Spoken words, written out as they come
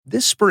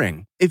This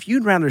spring, if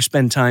you'd rather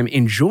spend time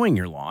enjoying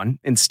your lawn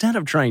instead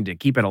of trying to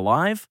keep it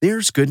alive,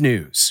 there's good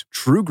news.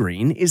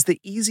 TruGreen is the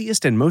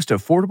easiest and most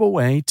affordable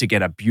way to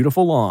get a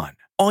beautiful lawn.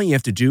 All you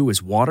have to do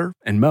is water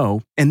and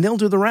mow, and they'll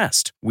do the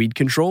rest. Weed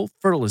control,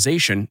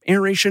 fertilization,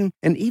 aeration,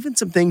 and even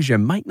some things you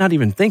might not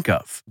even think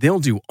of. They'll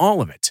do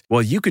all of it,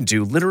 while you can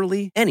do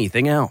literally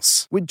anything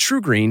else. With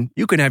TruGreen,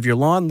 you can have your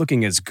lawn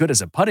looking as good as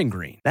a putting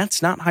green.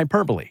 That's not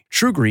hyperbole.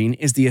 TruGreen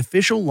is the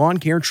official lawn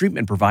care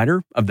treatment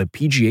provider of the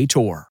PGA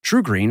Tour.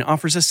 TruGreen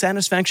offers a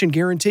satisfaction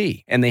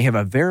guarantee, and they have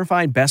a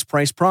verified best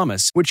price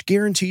promise, which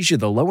guarantees you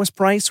the lowest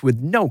price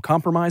with no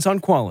compromise on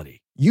quality.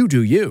 You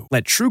do you.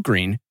 Let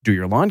TruGreen do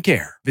your lawn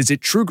care. Visit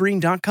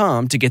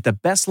TruGreen.com to get the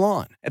best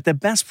lawn at the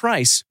best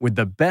price with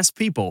the best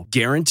people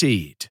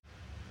guaranteed.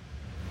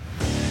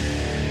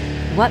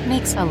 What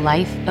makes a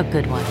life a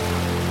good one?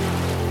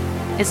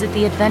 Is it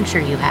the adventure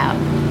you have?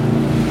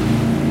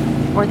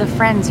 Or the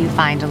friends you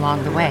find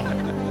along the way?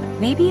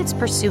 Maybe it's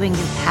pursuing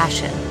your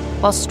passion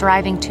while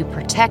striving to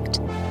protect,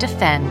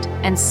 defend,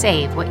 and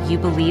save what you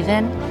believe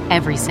in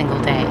every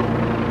single day.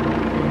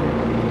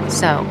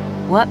 So,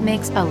 what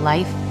makes a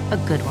life a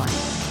good one?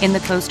 In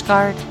the Coast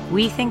Guard,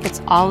 we think it's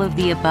all of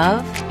the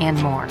above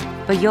and more,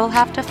 but you'll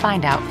have to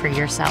find out for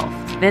yourself.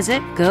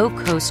 Visit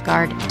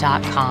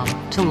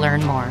gocoastguard.com to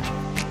learn more.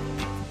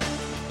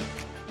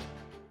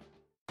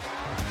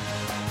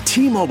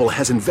 T-Mobile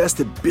has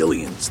invested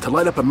billions to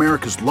light up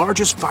America's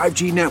largest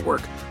 5G network,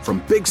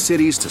 from big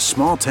cities to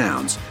small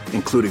towns,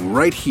 including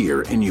right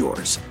here in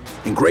yours.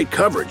 And great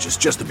coverage is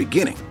just the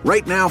beginning.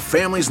 Right now,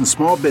 families and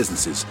small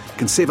businesses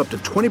can save up to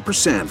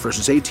 20%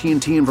 versus AT&T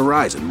and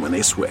Verizon when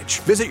they switch.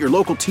 Visit your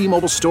local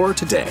T-Mobile store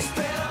today.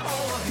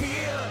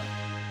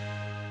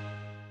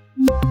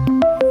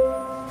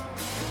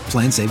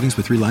 Plan savings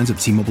with 3 lines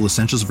of T-Mobile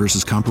Essentials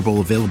versus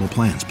comparable available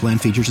plans. Plan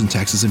features and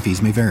taxes and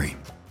fees may vary.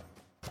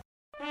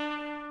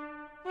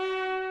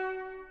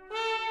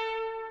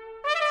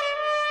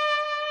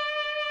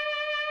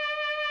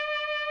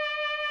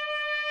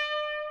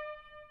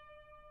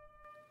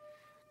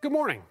 Good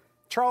morning.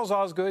 Charles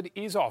Osgood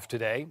is off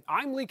today.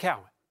 I'm Lee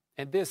Cowan,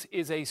 and this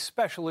is a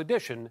special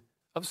edition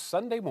of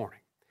Sunday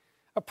Morning,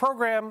 a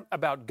program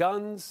about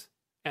guns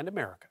and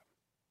America.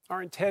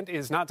 Our intent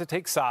is not to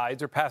take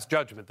sides or pass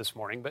judgment this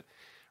morning, but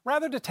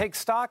rather to take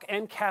stock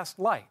and cast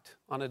light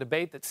on a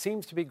debate that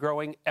seems to be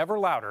growing ever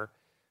louder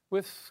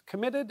with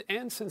committed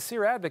and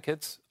sincere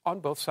advocates on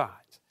both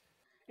sides.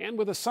 And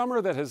with a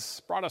summer that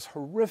has brought us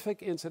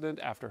horrific incident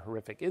after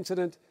horrific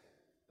incident,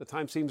 the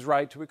time seems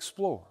right to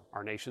explore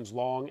our nation's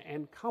long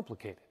and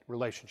complicated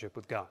relationship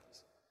with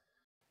guns.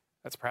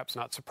 That's perhaps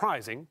not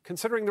surprising,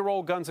 considering the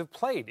role guns have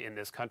played in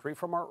this country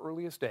from our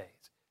earliest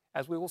days,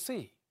 as we will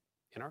see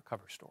in our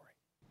cover story.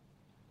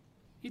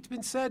 It's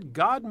been said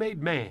God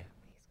made man,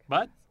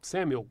 but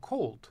Samuel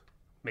Colt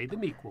made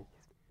them equal.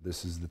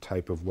 This is the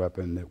type of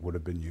weapon that would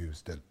have been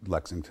used at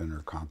Lexington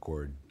or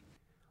Concord.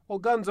 While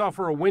guns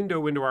offer a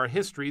window into our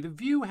history, the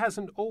view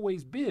hasn't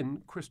always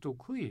been crystal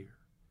clear.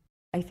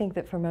 I think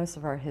that for most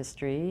of our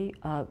history,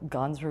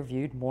 guns were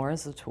viewed more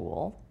as a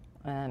tool,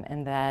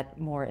 and that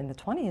more in the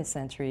 20th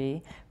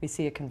century, we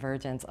see a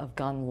convergence of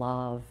gun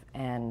love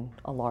and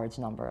a large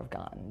number of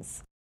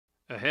guns.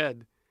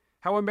 Ahead,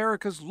 how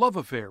America's love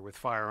affair with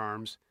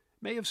firearms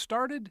may have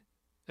started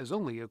as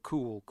only a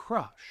cool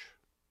crush.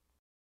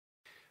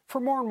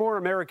 For more and more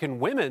American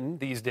women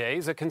these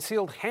days, a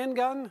concealed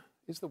handgun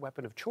is the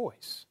weapon of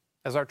choice,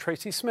 as our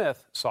Tracy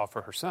Smith saw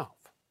for herself.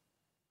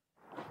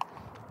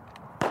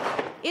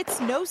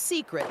 It's no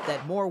secret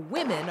that more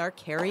women are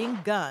carrying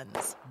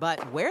guns, but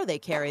where they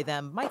carry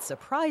them might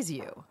surprise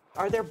you.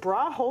 Are there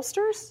bra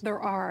holsters? There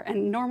are,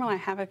 and normally I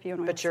have a few.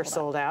 But you're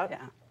sold out?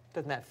 Yeah.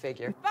 Doesn't that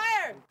figure?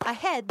 Fire!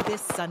 Ahead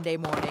this Sunday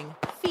morning,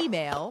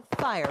 female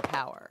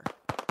firepower.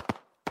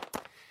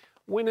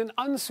 When an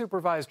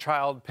unsupervised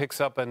child picks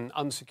up an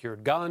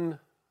unsecured gun,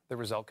 the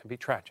result can be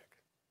tragic.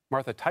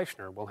 Martha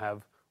Teichner will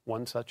have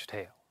one such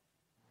tale.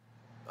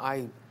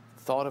 I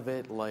thought of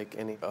it like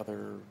any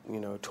other,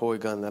 toy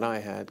gun that I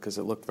had because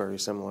it looked very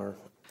similar.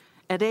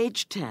 At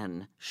age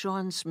 10,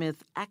 Sean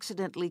Smith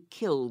accidentally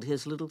killed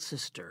his little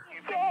sister.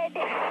 She's dead.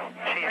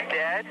 She's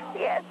dead?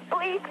 Yes,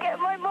 please get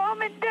my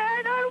mom and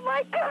dad. Oh,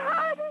 my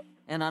God.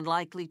 An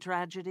unlikely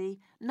tragedy?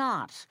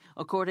 Not,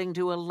 according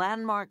to a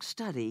landmark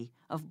study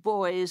of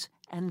boys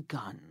and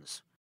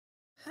guns.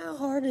 How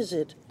hard is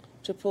it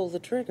to pull the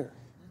trigger?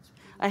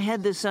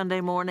 Ahead this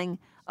Sunday morning,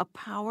 a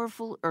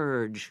powerful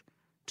urge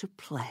to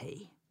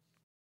play.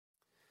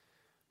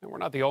 And we're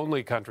not the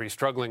only country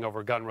struggling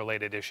over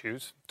gun-related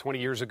issues. 20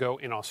 years ago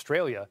in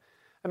Australia,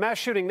 a mass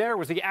shooting there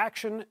was the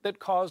action that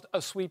caused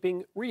a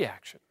sweeping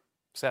reaction.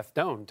 Seth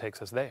Doan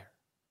takes us there.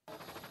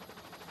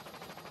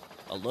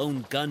 A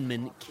lone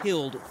gunman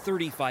killed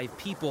 35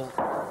 people.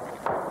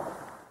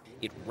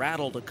 It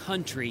rattled a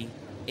country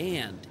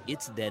and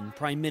its then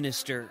prime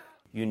minister.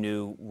 You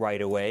knew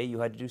right away you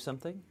had to do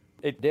something?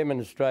 It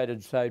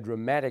demonstrated so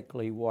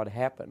dramatically what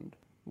happened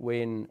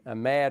when a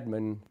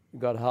madman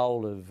got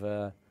hold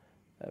of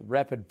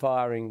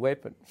rapid-firing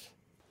weapons.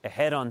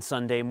 Ahead on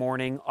Sunday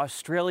morning,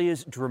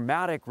 Australia's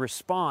dramatic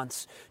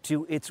response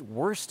to its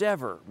worst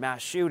ever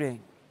mass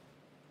shooting.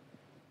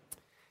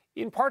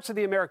 In parts of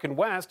the American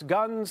West,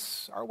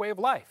 guns are a way of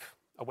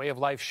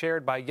life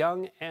shared by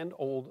young and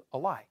old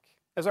alike.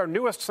 As our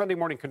newest Sunday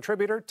morning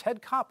contributor, Ted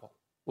Koppel,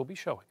 will be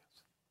showing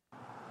us.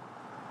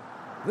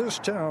 This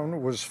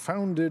town was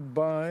founded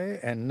by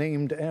and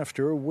named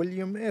after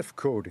William F.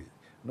 Cody,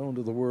 known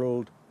to the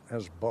world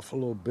as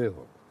Buffalo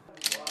Bill.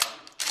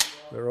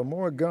 There are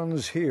more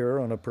guns here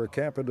on a per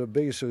capita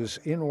basis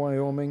in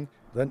Wyoming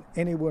than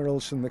anywhere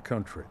else in the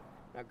country.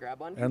 Now grab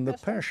one. And the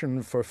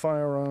passion for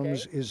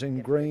firearms is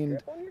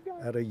ingrained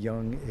at a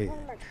young age.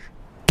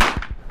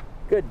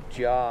 Good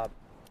job.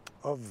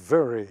 A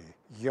very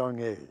young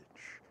age.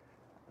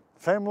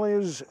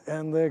 Families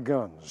and their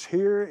guns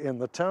here in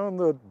the town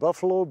that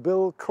Buffalo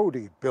Bill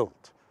Cody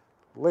built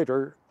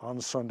later on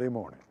Sunday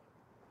morning.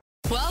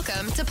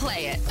 Welcome to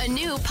Play It, a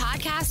new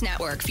podcast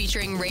network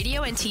featuring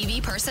radio and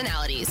TV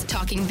personalities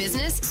talking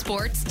business,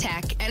 sports,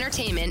 tech,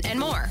 entertainment, and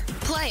more.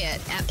 Play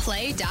it at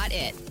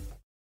play.it.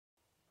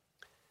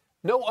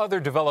 No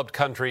other developed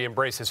country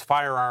embraces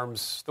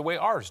firearms the way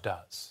ours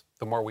does.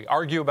 The more we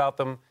argue about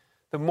them,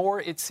 the more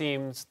it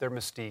seems their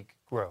mystique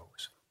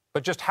grows.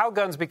 But just how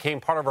guns became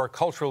part of our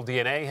cultural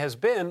DNA has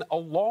been a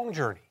long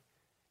journey.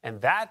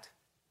 And that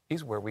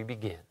is where we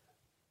begin.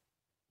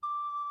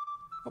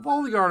 Of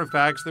all the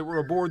artifacts that were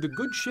aboard the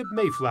good ship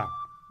Mayflower,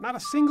 not a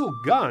single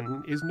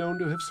gun is known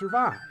to have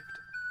survived.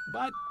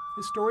 But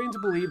historians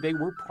believe they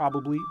were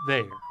probably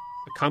there,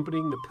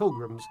 accompanying the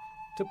Pilgrims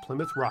to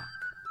Plymouth Rock.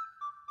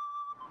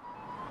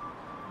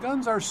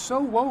 Guns are so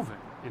woven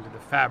into the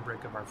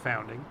fabric of our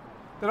founding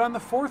that on the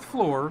 4th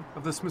floor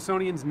of the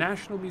Smithsonian's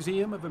National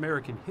Museum of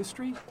American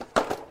History,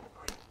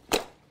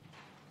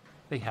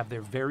 they have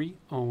their very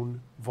own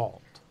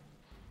vault.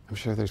 I'm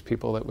sure there's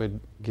people that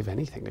would give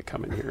anything to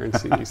come in here and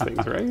see these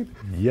things, right?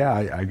 Yeah,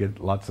 I get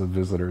lots of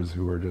visitors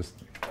who are just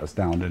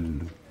astounded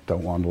and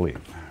don't want to leave.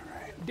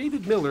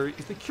 David Miller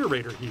is the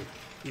curator here.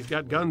 He's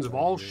got guns of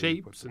all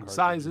shapes and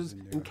sizes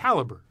and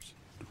calibers.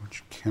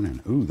 Which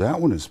cannon? Ooh,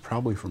 that one is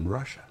probably from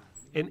Russia.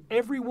 And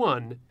every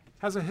one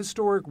has a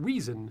historic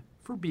reason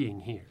for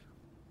being here.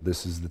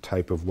 This is the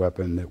type of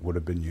weapon that would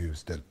have been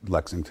used at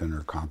Lexington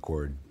or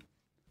Concord.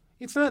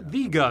 It's not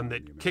the gun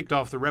that kicked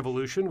off the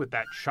revolution with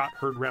that shot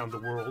heard round the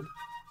world,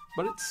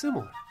 but it's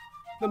similar.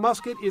 The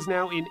musket is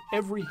now in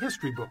every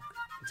history book.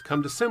 It's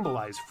come to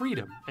symbolize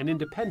freedom and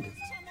independence,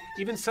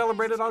 even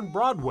celebrated on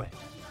Broadway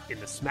in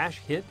the smash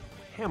hit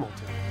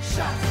Hamilton.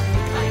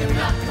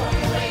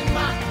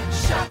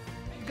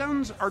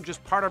 Guns are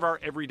just part of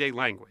our everyday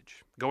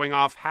language, going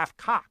off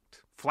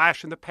half-cocked,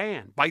 flash in the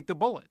pan, bite the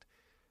bullet.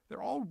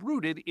 They're all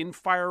rooted in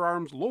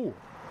firearms lore.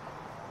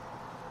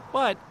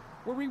 But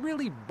were we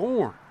really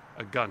born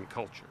a gun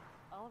culture?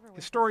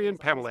 Historian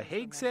Pamela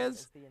Hague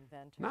says,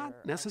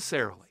 not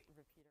necessarily.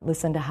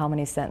 Listen to how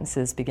many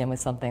sentences begin with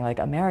something like,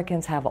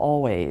 Americans have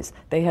always,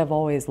 they have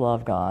always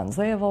loved guns,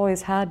 they have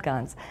always had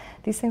guns.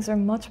 These things are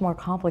much more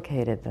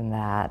complicated than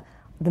that.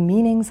 The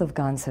meanings of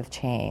guns have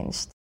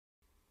changed.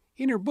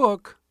 In her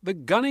book, The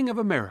Gunning of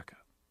America,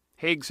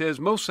 Hague says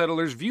most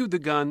settlers viewed the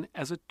gun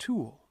as a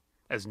tool,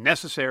 as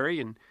necessary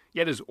and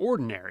yet as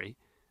ordinary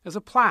as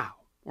a plow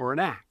or an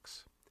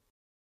axe.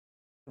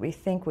 We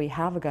think we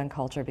have a gun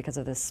culture because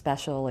of this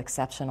special,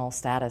 exceptional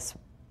status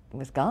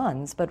with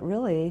guns, but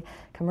really,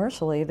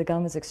 commercially, the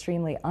gun was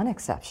extremely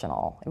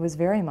unexceptional. It was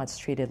very much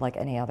treated like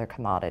any other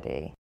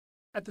commodity.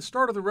 At the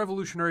start of the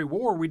Revolutionary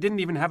War, we didn't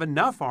even have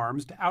enough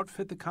arms to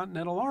outfit the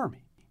Continental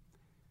Army.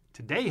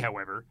 Today,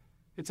 however,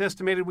 it's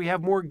estimated we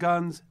have more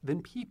guns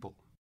than people.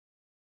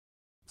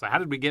 So how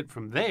did we get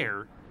from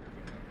there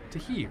to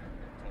here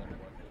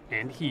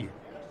and here?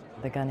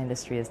 The gun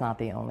industry is not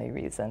the only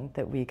reason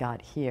that we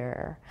got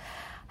here.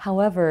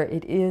 However,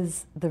 it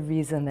is the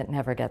reason that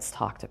never gets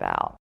talked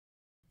about.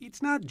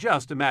 It's not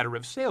just a matter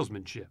of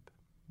salesmanship,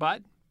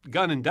 but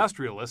gun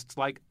industrialists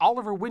like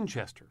Oliver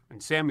Winchester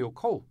and Samuel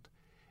Colt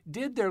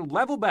did their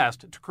level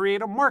best to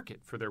create a market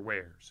for their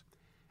wares.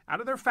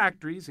 Out of their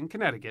factories in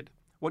Connecticut,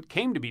 what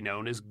came to be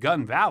known as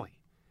Gun Valley,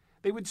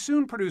 they would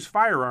soon produce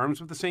firearms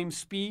with the same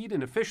speed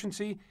and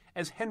efficiency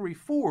as Henry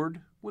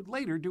Ford would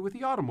later do with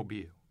the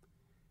automobile.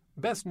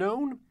 Best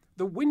known,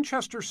 the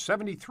Winchester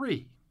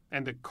 73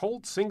 and the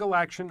Colt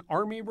single-action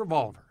Army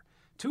revolver,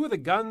 two of the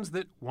guns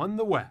that won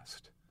the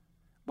West.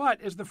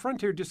 But as the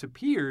frontier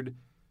disappeared,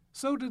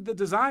 so did the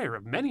desire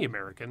of many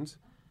Americans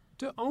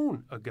to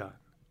own a gun.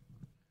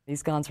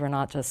 These guns were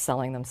not just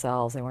selling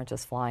themselves, they weren't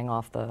just flying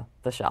off the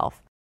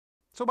shelf.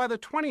 So by the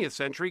 20th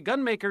century,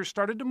 gun makers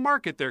started to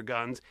market their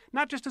guns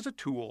not just as a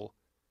tool,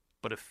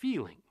 but a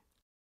feeling.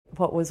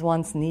 What was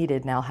once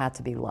needed now had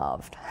to be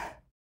loved.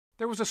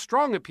 There was a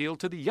strong appeal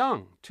to the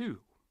young, too,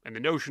 and the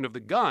notion of the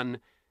gun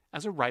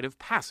as a rite of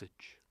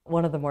passage.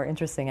 One of the more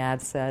interesting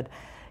ads said,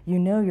 "You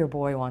know your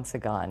boy wants a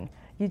gun.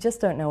 You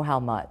just don't know how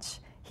much.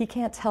 He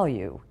can't tell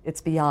you. It's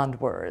beyond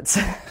words."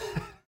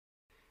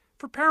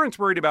 For parents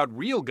worried about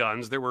real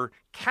guns, there were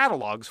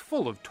catalogs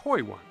full of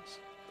toy ones,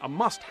 a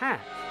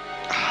must-have.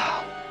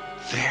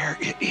 There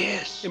it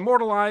is.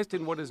 Immortalized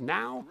in what is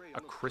now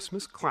a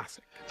Christmas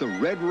classic. The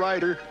Red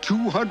Ryder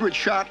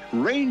 200-shot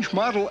range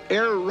model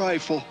air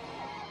rifle.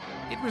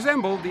 It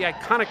resembled the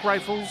iconic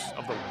rifles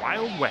of the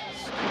Wild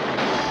West.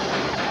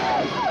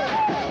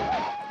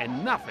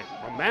 And nothing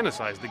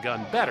romanticized the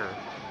gun better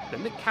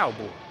than the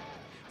cowboy.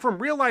 From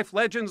real-life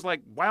legends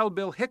like Wild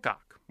Bill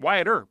Hickok,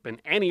 Wyatt Earp,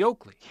 and Annie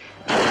Oakley,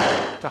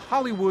 to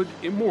Hollywood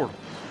immortals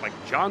like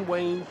John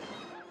Wayne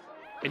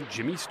and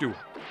Jimmy Stewart.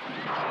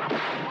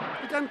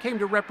 The gun came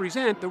to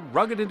represent the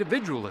rugged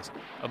individualism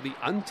of the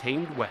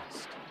untamed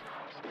West.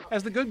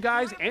 As the good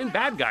guys and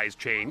bad guys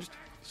changed,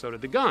 so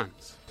did the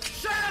guns.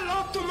 Say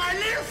hello to my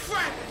little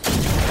friend!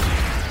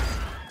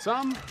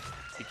 Some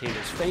became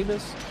as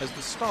famous as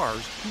the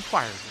stars who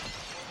fired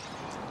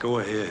them. Go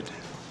ahead.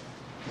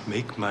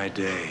 Make my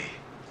day.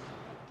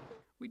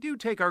 We do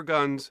take our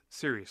guns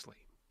seriously,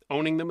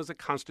 owning them as a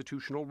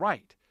constitutional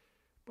right.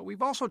 But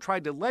we've also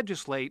tried to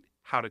legislate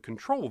how to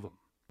control them.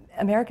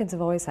 Americans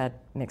have always had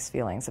mixed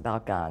feelings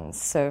about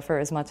guns. So for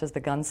as much as the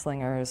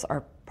gunslingers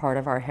are part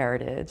of our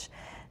heritage,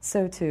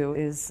 so too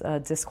is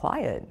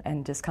disquiet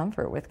and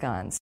discomfort with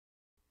guns.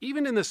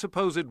 Even in the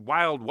supposed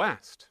Wild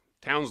West,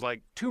 towns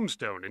like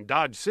Tombstone and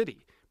Dodge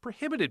City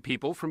prohibited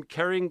people from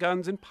carrying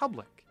guns in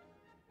public.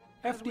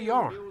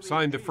 FDR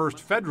signed the first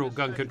federal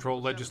gun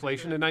control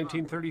legislation in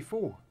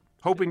 1934,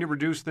 hoping to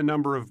reduce the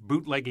number of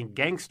bootlegging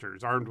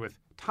gangsters armed with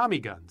Tommy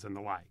guns and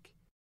the like.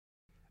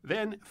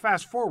 Then,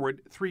 fast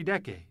forward 3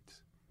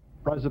 decades.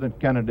 President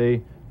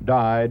Kennedy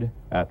died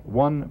at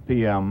 1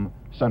 p.m.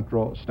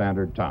 Central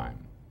Standard Time.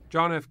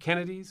 John F.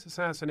 Kennedy's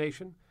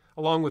assassination,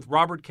 along with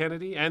Robert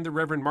Kennedy and the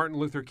Reverend Martin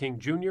Luther King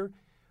Jr.,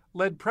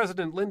 led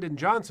President Lyndon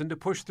Johnson to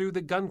push through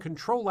the Gun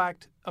Control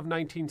Act of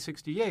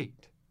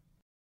 1968.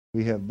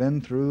 We have been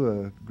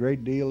through a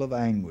great deal of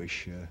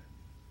anguish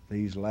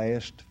these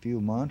last few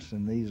months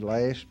and these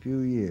last few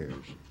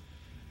years.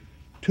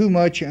 Too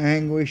much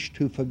anguish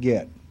to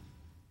forget.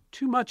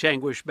 Too much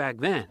anguish back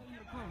then.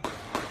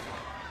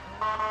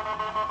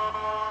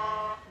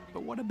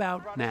 But what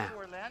about now?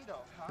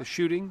 The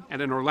shooting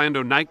at an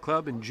Orlando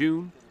nightclub in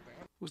June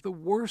was the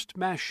worst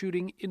mass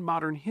shooting in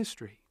modern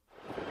history.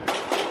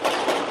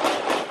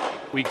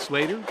 Weeks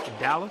later, in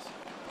Dallas,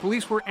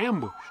 police were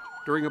ambushed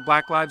during a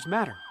Black Lives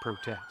Matter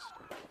protest.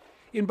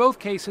 In both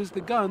cases,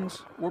 the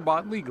guns were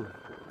bought legally.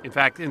 In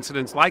fact,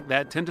 incidents like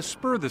that tend to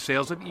spur the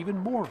sales of even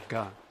more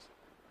guns.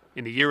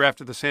 In the year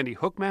after the Sandy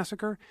Hook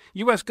massacre,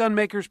 U.S. gun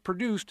makers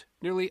produced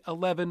nearly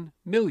 11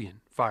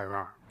 million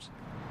firearms.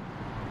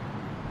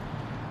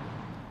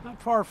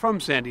 Not far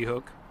from Sandy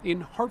Hook,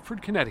 in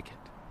Hartford, Connecticut,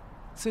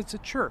 sits a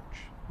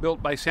church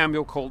built by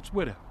Samuel Colt's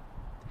widow.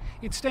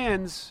 It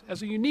stands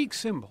as a unique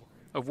symbol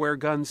of where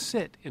guns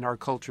sit in our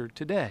culture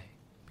today,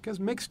 because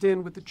mixed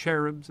in with the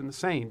cherubs and the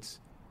saints,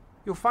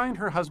 you'll find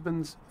her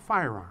husband's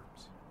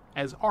firearms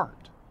as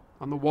art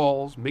on the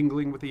walls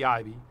mingling with the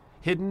ivy,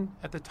 hidden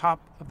at the top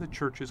of the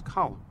church's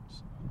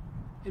columns.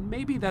 And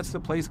maybe that's the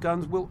place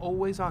guns will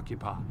always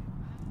occupy,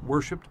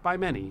 worshipped by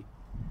many,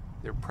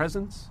 their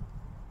presence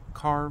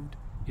carved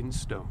in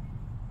stone.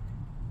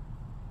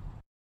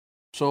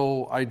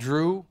 So I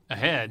drew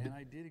ahead.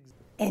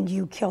 And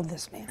you killed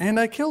this man. And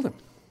I killed him.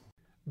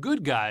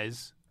 Good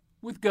guys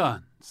with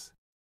guns.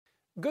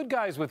 Good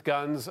guys with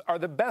guns are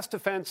the best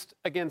defense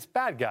against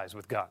bad guys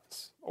with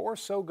guns, or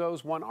so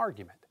goes one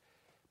argument.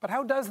 But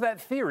how does that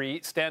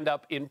theory stand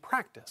up in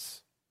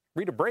practice?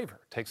 Rita Braver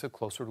takes a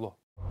closer look.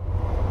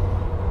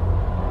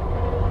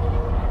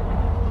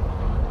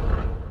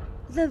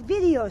 The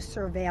video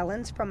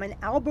surveillance from an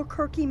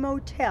Albuquerque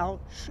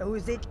motel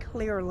shows it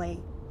clearly.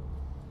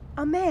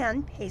 A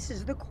man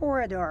paces the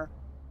corridor.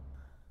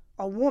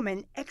 A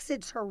woman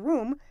exits her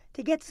room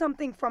to get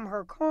something from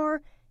her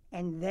car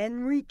and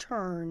then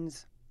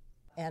returns.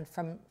 And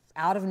from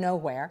out of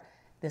nowhere,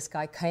 this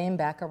guy came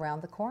back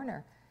around the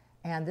corner.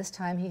 And this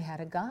time he had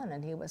a gun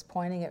and he was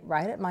pointing it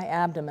right at my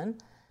abdomen.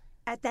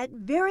 At that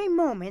very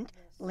moment,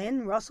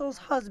 Lynn Russell's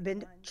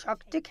husband,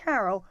 Chuck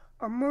DeCaro,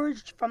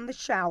 emerged from the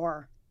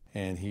shower.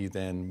 And he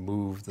then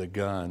moved the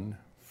gun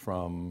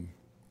from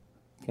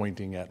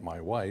pointing at my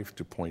wife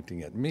to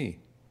pointing at me.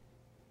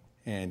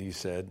 And he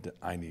said,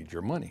 "I need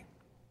your money."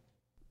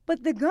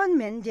 But the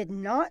gunman did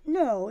not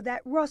know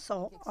that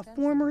Russell, a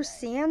former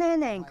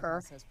CNN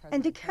anchor,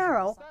 and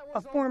DeCaro, a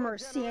former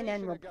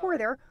CNN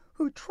reporter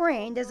who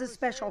trained as a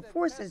Special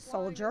Forces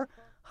soldier,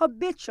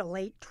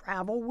 habitually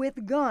travel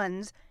with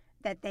guns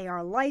that they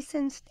are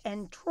licensed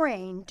and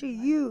trained to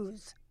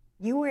use.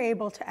 You were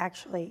able to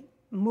actually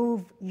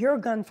move your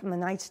gun from the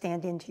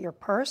nightstand into your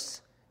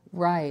purse?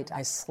 Right.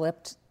 I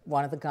slipped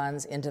one of the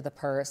guns into the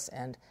purse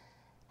and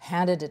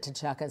handed it to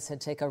Chuck and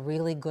said, take a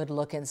really good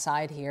look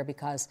inside here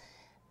because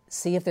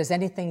see if there's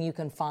anything you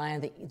can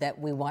find that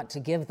we want to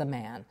give the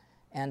man.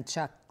 And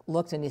Chuck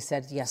looked and he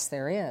said, yes,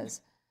 there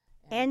is.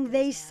 And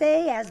they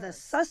say as the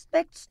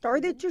suspect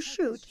started to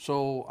shoot,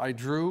 so I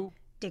drew.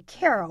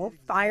 DeCaro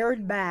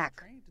fired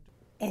back.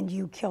 And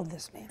you killed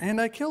this man.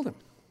 And I killed him.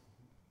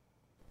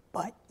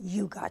 But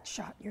you got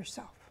shot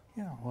yourself.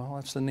 Yeah, well,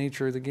 that's the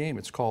nature of the game.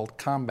 It's called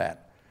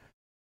combat.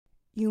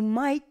 You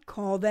might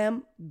call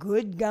them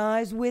good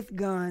guys with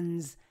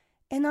guns,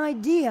 an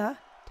idea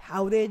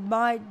touted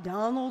by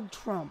Donald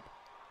Trump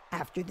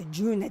after the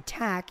June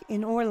attack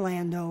in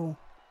Orlando.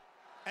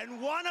 And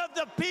one of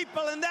the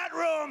people in that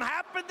room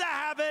happened to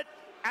have it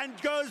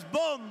and goes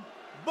boom,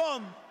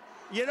 boom.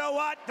 You know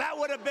what? That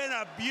would have been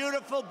a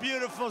beautiful,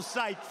 beautiful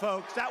sight,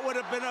 folks. That would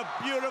have been a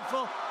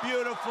beautiful,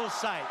 beautiful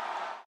sight.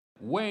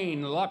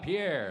 Wayne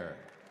LaPierre.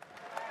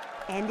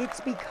 And it's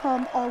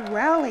become a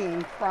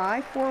rallying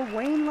cry for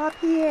Wayne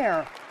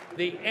LaPierre,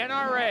 The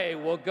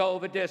NRA will go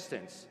the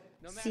distance.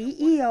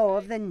 CEO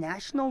of the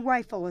National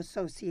Rifle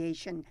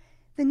Association,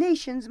 the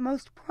nation's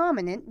most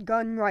prominent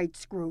gun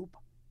rights group.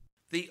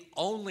 The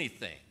only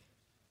thing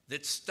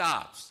that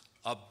stops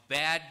a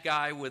bad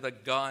guy with a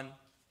gun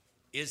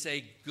is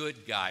a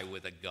good guy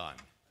with a gun.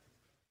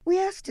 We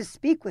asked to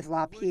speak with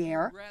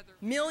LaPierre.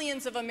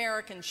 Millions of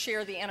Americans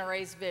share the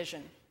NRA's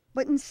vision.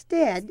 But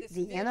instead,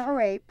 the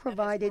NRA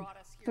provided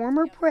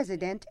former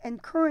president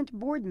and current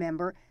board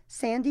member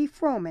Sandy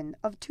Froman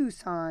of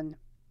Tucson.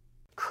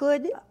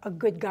 Could a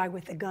good guy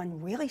with a gun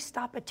really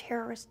stop a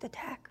terrorist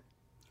attack?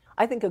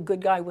 I think a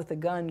good guy with a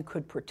gun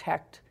could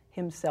protect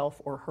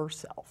himself or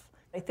herself.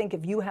 I think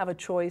if you have a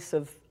choice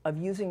of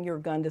using your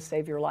gun to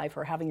save your life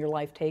or having your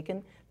life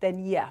taken, then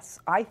yes,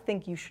 I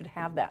think you should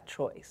have that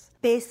choice.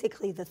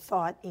 Basically, the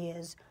thought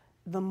is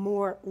the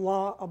more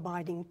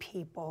law-abiding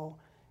people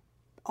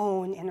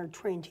own and are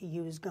trained to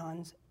use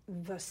guns,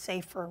 the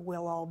safer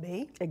we'll all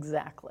be.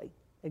 Exactly,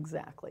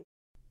 exactly.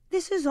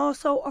 This is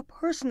also a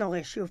personal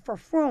issue for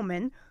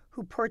Froman,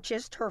 who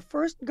purchased her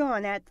first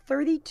gun at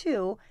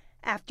 32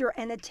 after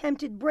an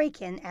attempted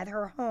break-in at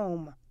her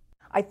home.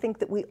 I think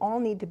that we all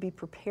need to be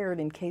prepared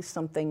in case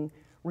something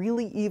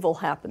really evil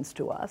happens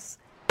to us.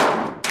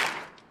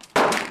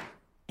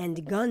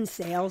 And gun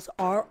sales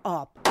are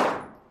up,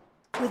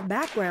 with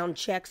background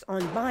checks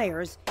on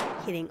buyers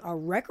hitting a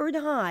record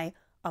high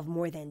of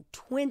more than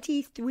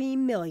 23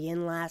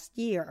 million last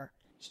year.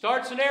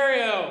 Start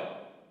scenario.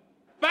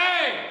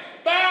 Bang!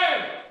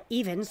 Bang!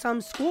 Even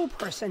some school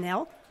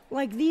personnel,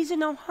 like these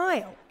in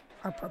Ohio,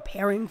 are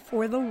preparing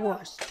for the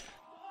worst.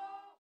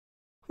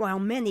 While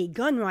many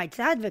gun rights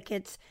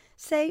advocates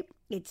say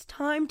it's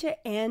time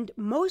to end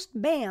most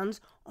bans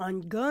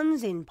on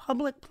guns in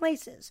public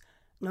places,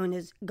 known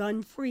as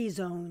gun-free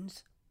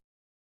zones.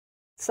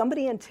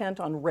 Somebody intent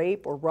on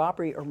rape or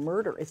robbery or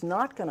murder is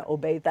not going to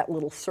obey that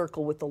little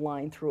circle with the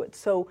line through it.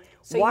 So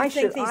why you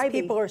think should these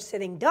people are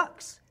sitting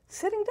ducks?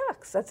 Sitting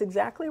ducks, that's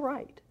exactly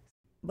right.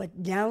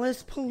 But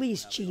Dallas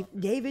Police Chief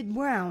David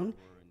Brown,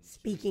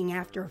 speaking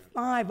after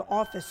 5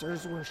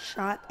 officers were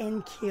shot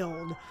and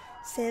killed,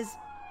 says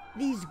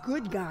these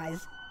good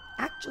guys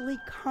actually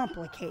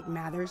complicate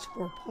matters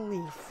for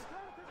police.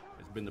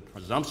 There's been the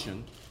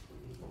presumption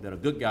that a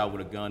good guy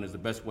with a gun is the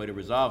best way to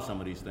resolve some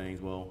of these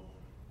things. Well,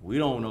 we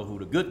don't know who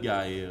the good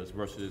guy is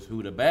versus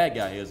who the bad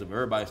guy is if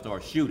everybody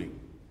starts shooting.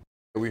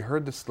 We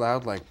heard this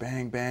loud, like,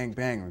 bang, bang,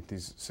 bang, with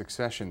these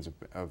successions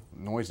of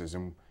noises.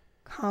 And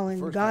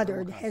Colin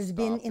Goddard has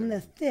been in the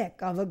thick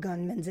of a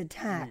gunman's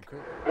attack.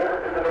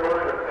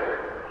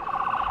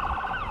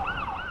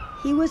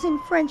 He was in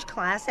French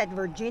class at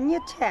Virginia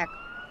Tech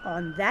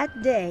on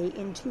that day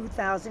in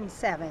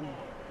 2007.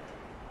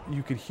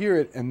 You could hear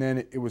it, and then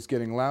it was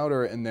getting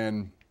louder, and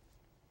then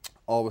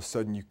all of a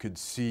sudden you could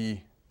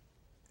see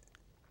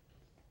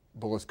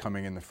bullets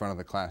coming in the front of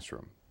the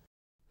classroom.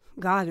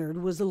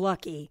 Goddard was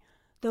lucky.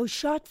 Though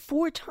shot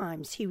 4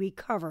 times, he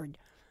recovered.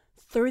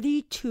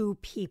 32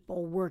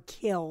 people were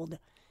killed.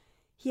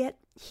 Yet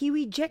he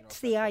rejects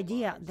the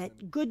idea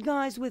that good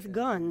guys with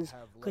guns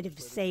could have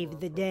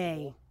saved the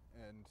day.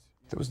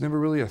 There was never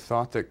really a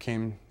thought that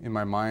came in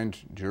my mind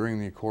during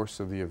the course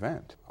of the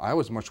event. I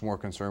was much more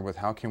concerned with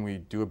how can we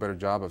do a better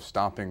job of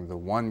stopping the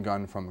one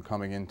gun from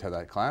coming into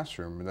that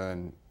classroom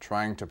than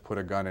trying to put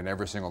a gun in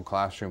every single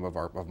classroom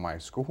of my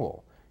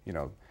school. You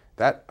know,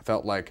 that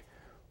felt like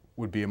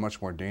would be a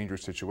much more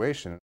dangerous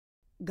situation.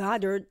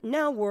 Goddard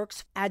now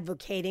works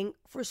advocating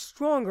for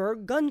stronger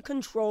gun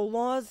control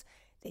laws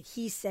that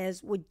he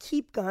says would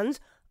keep guns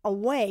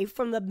away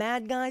from the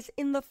bad guys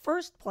in the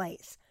first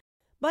place.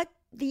 But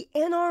the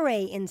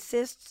NRA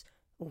insists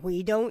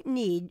we don't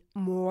need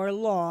more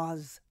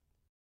laws.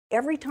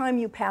 Every time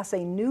you pass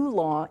a new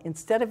law,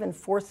 instead of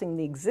enforcing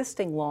the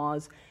existing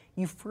laws,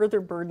 you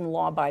further burden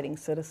law-abiding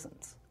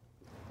citizens.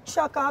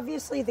 Chuck,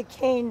 obviously the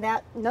cane,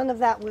 none of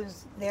that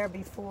was there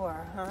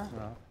before, huh?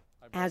 No.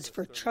 As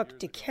for Chuck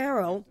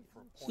DeCaro,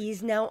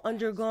 he's now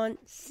undergone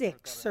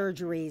 6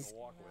 surgeries.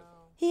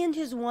 He and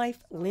his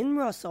wife, Lynn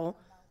Russell,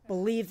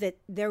 believe that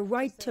their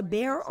right to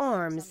bear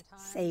arms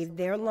saved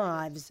their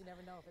lives.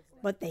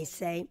 But they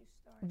say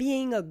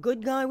being a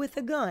good guy with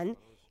a gun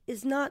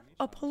is not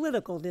a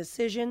political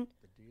decision,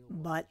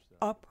 but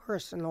a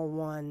personal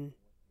one.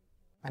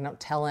 I don't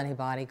tell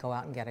anybody, go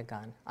out and get a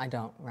gun. I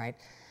don't, right?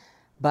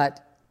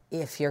 But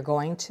if you're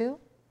going to,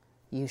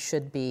 you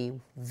should be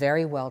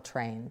very well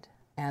trained,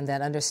 and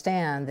then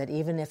understand that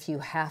even if you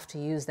have to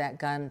use that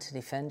gun to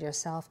defend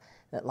yourself,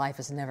 that life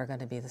is never going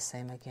to be the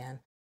same again.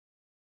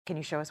 Can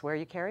you show us where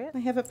you carry it? I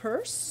have a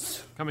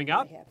purse. Coming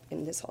up, I have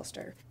in this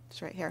holster. It's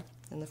right here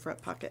in the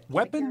front pocket.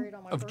 weapon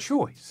of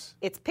choice.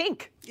 It's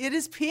pink. It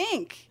is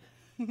pink.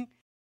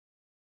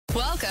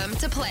 Welcome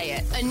to Play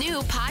It, a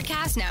new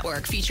podcast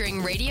network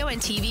featuring radio and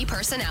TV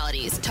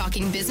personalities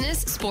talking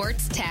business,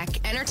 sports,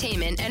 tech,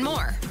 entertainment, and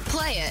more.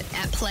 Play it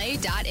at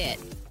play.it.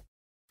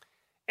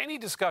 Any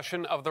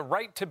discussion of the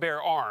right to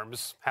bear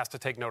arms has to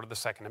take note of the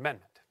Second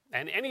Amendment.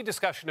 And any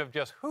discussion of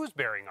just who's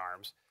bearing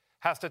arms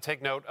has to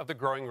take note of the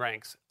growing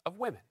ranks of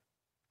women.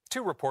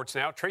 2 reports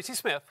now. Tracy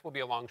Smith will be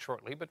along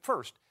shortly, but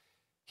first,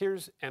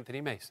 here's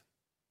Anthony Mason.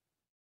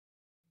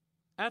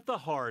 At the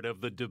heart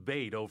of the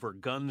debate over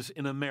guns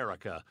in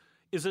America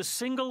is a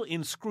single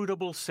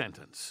inscrutable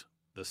sentence,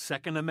 the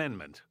Second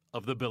Amendment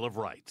of the Bill of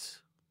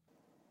Rights.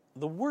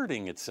 The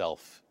wording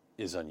itself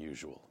is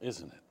unusual,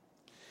 isn't it?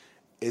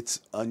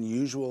 It's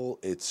unusual,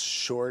 it's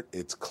short,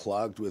 it's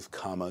clogged with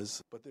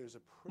commas, but there's a...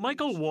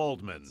 Michael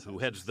Waldman, who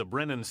heads the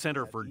Brennan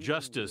Center for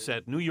Justice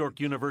at New York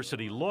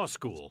University Law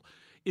School,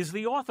 is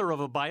the author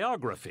of a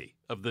biography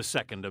of the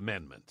Second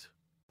Amendment.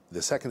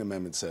 The Second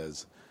Amendment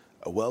says,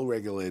 a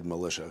well-regulated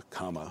militia,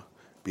 comma,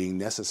 being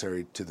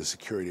necessary to the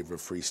security of a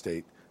free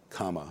state,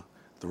 comma,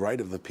 the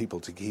right of the people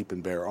to keep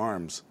and bear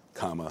arms,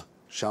 comma,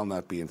 shall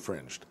not be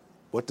infringed.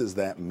 What does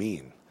that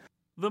mean?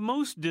 The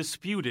most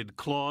disputed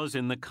clause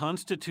in the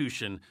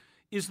Constitution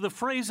is the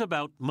phrase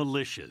about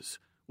militias,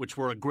 which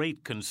were a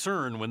great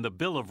concern when the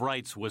Bill of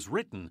Rights was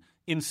written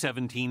in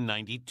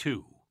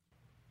 1792.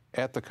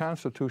 At the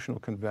Constitutional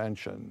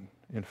Convention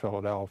in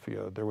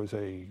Philadelphia, there was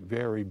a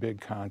very big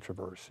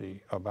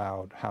controversy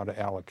about how to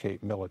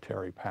allocate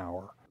military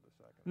power.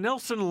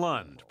 Nelson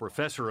Lund,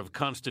 professor of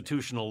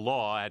constitutional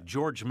law at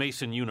George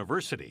Mason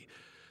University,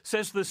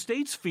 says the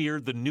states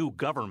feared the new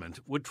government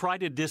would try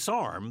to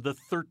disarm the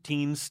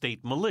 13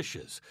 state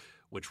militias,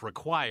 which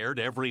required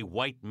every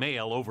white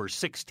male over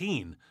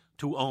 16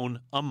 to own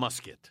a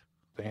musket.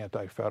 The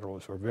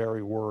Anti-Federalists were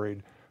very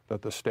worried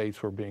that the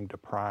states were being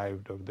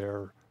deprived of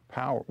their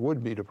power,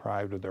 would be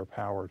deprived of their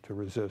power to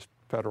resist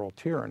federal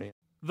tyranny.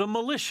 The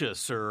militia,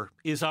 sir,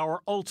 is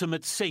our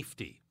ultimate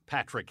safety,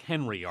 Patrick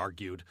Henry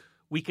argued.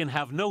 We can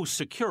have no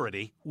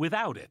security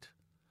without it.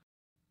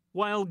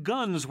 While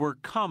guns were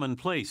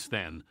commonplace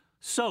then,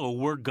 so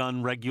were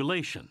gun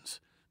regulations.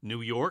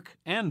 New York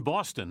and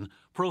Boston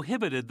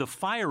prohibited the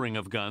firing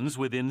of guns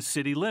within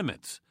city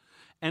limits.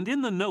 And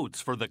in the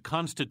notes for the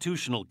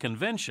Constitutional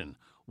Convention,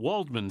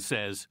 Waldman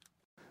says,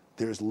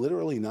 There's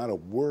literally not a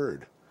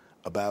word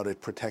about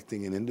it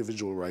protecting an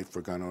individual right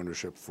for gun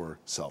ownership for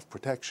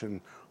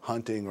self-protection,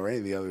 hunting, or any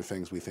of the other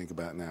things we think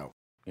about now.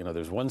 You know,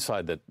 there's one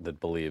side that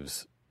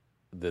believes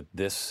that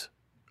this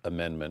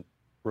amendment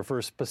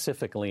refers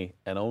specifically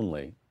and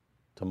only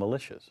to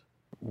militias.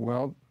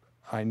 Well,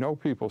 I know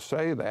people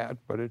say that,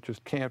 but it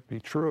just can't be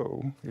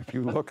true if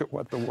you look at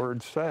what the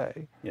words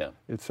say. Yeah.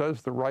 It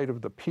says the right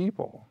of the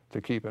people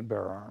to keep and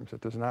bear arms.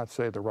 It does not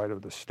say the right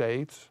of the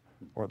states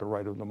or the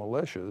right of the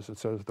militias. It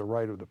says the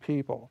right of the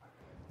people.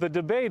 The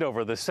debate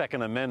over the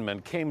Second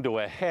Amendment came to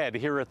a head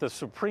here at the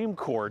Supreme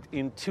Court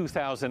in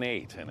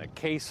 2008 in a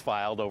case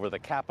filed over the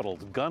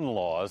Capitol's gun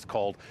laws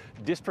called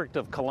District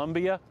of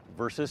Columbia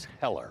versus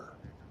Heller.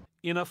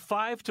 In a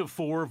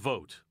 5-4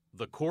 vote,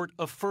 the court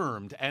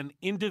affirmed an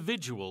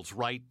individual's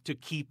right to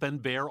keep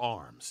and bear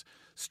arms,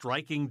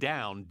 striking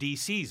down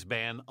D.C.'s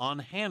ban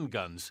on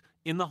handguns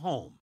in the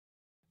home.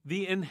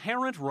 The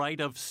inherent right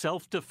of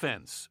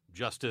self-defense,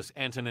 Justice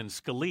Antonin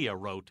Scalia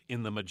wrote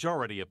in the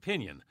majority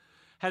opinion,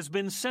 has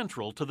been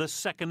central to the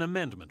Second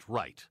Amendment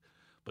right.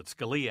 But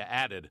Scalia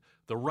added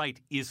the right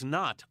is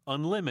not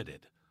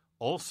unlimited,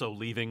 also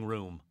leaving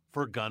room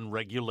for gun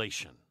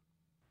regulation.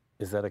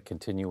 Is that a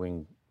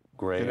continuing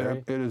gray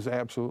area? It is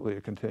absolutely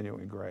a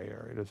continuing gray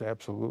area. It is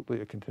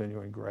absolutely a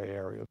continuing gray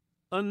area.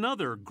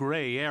 Another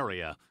gray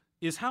area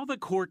is how the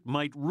court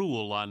might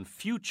rule on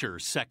future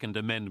Second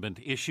Amendment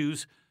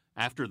issues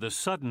after the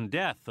sudden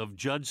death of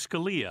Judge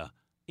Scalia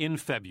in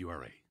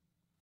February.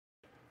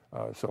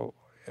 A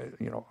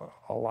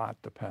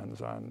lot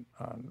depends on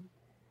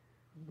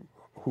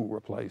who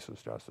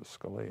replaces Justice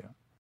Scalia.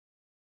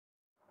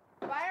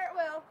 Fire at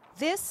will.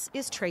 This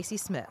is Tracy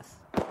Smith.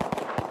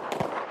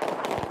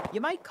 You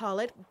might call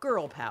it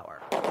girl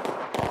power.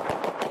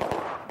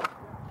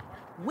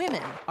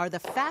 Women are the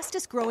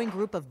fastest growing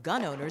group of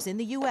gun owners in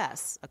the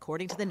U.S.,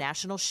 according to the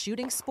National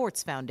Shooting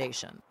Sports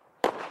Foundation.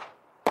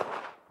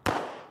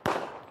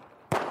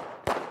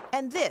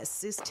 And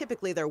this is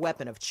typically their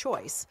weapon of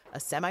choice, a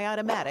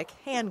semi-automatic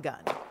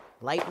handgun.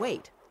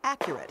 Lightweight,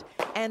 accurate,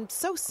 and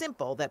so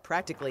simple that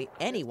practically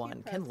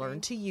anyone can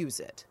learn to use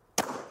it.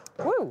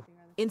 Woo!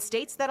 In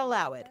states that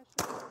allow it,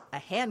 a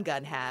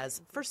handgun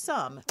has, for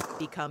some,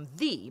 become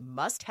the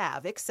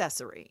must-have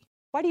accessory.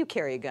 Why do you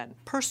carry a gun?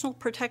 Personal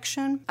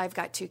protection. I've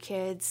got 2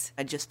 kids.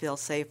 I just feel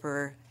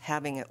safer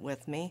having it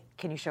with me.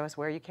 Can you show us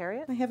where you carry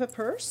it? I have a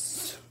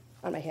purse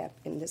on my hip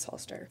in this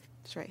holster.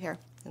 It's right here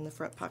in the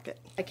front pocket.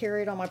 I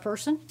carry it on my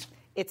person.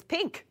 It's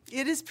pink.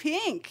 It is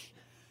pink.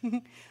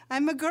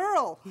 I'm a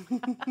girl.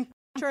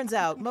 Turns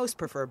out most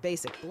prefer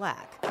basic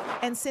black.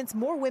 And since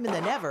more women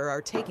than ever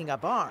are taking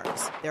up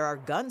arms, there are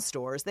gun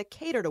stores that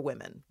cater to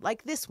women,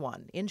 like this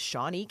one in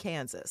Shawnee,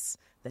 Kansas.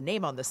 The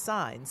name on the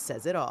sign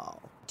says it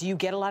all. Do you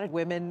get a lot of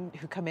women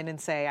who come in and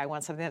say, I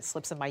want something that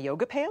slips in my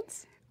yoga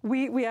pants?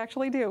 We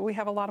actually do. We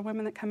have a lot of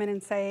women that come in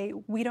and say,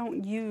 we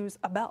don't use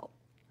a belt,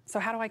 so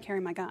how do I carry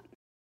my gun?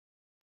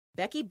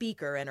 Becky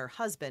Beaker and her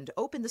husband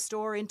opened the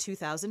store in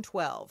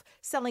 2012,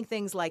 selling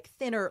things like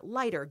thinner,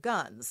 lighter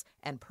guns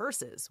and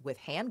purses with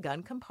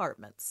handgun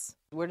compartments.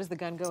 Where does the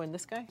gun go in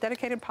this guy?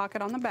 Dedicated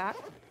pocket on the back,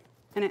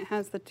 and it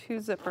has the 2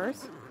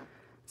 zippers,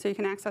 so you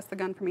can access the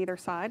gun from either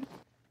side.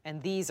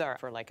 And these are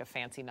for like a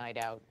fancy night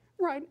out.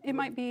 Right, it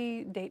might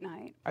be date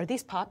night. Are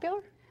these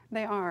popular?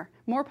 They are.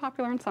 More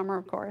popular in summer,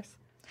 of course.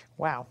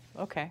 Wow,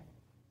 okay.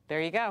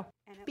 There you go.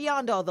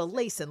 Beyond all the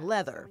lace and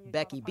leather,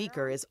 Becky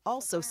Beaker is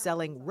also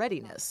selling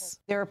readiness.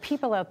 There are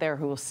people out there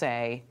who will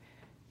say,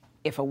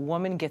 if a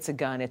woman gets a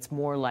gun, it's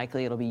more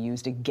likely it'll be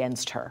used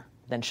against her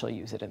than she'll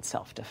use it in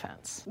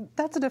self-defense.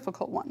 That's a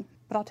difficult one.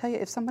 But I'll tell you,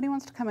 if somebody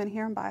wants to come in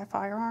here and buy a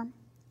firearm,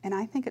 and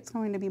I think it's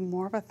going to be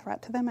more of a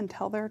threat to them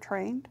until they're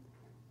trained,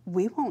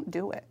 we won't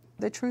do it.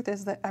 The truth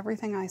is that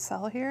everything I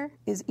sell here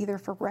is either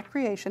for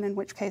recreation, in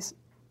which case,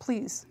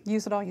 please,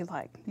 use it all you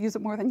like. Use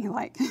it more than you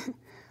like.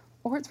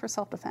 Or it's for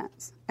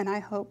self-defense. And I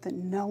hope that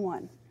no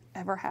one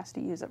ever has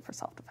to use it for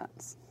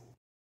self-defense.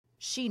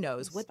 She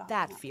knows what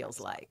that feels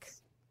like.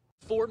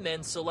 4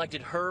 men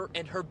selected her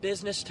and her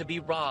business to be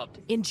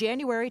robbed. In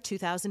January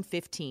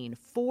 2015,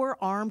 4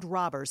 armed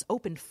robbers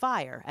opened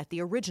fire at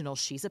the original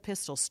She's a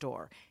Pistol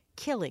store,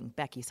 killing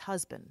Becky's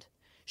husband.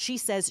 She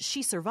says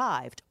she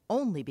survived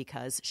only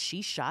because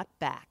she shot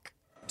back.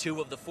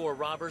 2 of the 4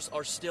 robbers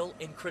are still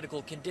in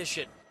critical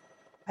condition.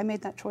 I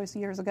made that choice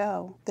years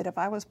ago that if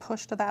I was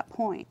pushed to that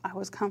point, I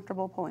was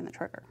comfortable pulling the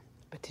trigger.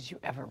 But did you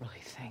ever really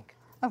think?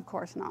 Of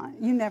course not.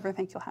 You never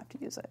think you'll have to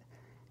use it.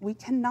 We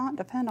cannot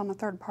depend on a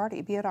third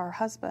party, be it our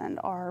husband,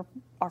 our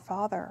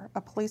father,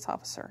 a police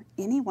officer,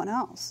 anyone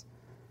else,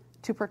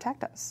 to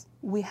protect us.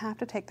 We have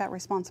to take that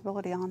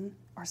responsibility on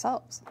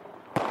ourselves.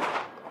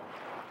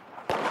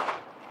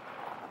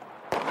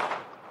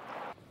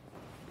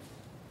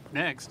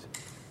 Next.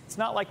 It's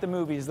not like the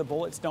movies, the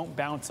bullets don't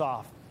bounce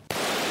off.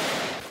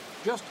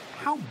 Just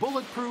how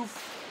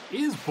bulletproof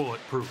is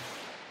bulletproof?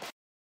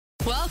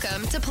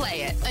 Welcome to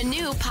Play It, a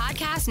new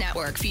podcast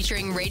network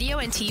featuring radio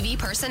and TV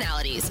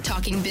personalities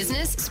talking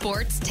business,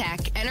 sports,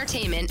 tech,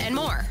 entertainment, and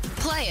more.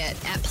 Play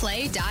it at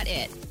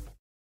play.it.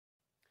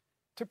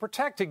 To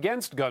protect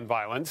against gun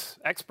violence,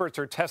 experts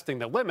are testing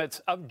the limits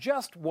of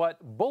just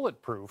what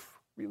bulletproof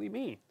really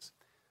means.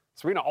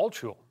 Serena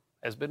Altschul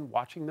has been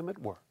watching them at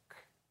work.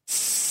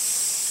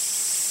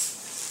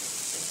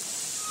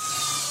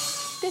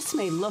 This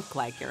may look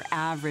like your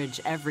average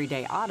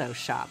everyday auto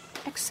shop,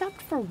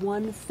 except for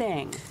one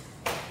thing: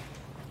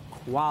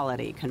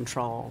 quality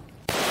control.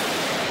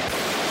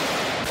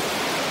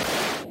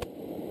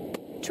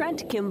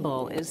 Trent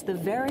Kimball is the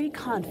very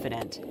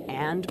confident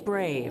and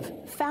brave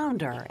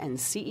founder and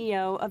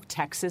CEO of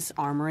Texas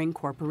Armoring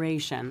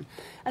Corporation,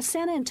 a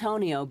San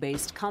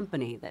Antonio-based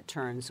company that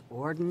turns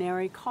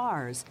ordinary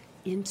cars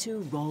into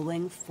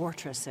rolling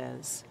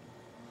fortresses.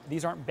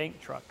 These aren't bank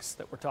trucks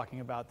that we're talking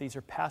about. These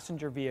are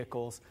passenger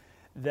vehicles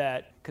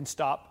that can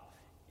stop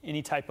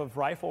any type of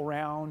rifle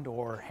round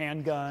or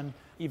handgun,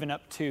 even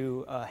up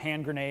to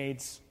hand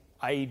grenades,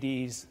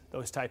 IEDs,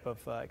 those type of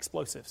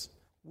explosives.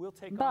 We'll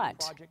take on a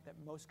project that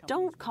most companies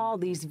don't call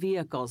these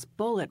vehicles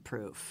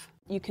bulletproof.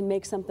 You can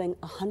make something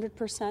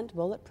 100%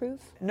 bulletproof?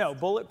 No,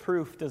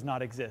 bulletproof does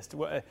not exist.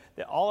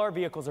 All our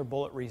vehicles are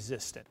bullet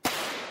resistant.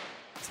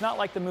 It's not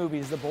like the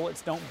movies, the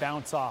bullets don't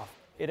bounce off.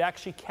 It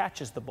actually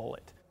catches the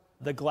bullet.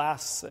 The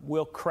glass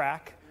will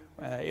crack,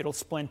 it'll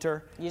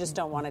splinter. You just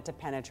don't want it to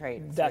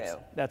penetrate through.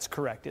 That's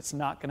correct. It's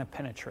not going to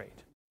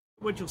penetrate.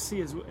 What you'll see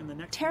is in the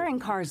next... Tearing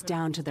cars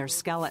down to their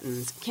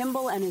skeletons,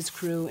 Kimball and his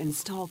crew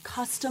install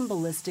custom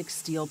ballistic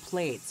steel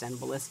plates and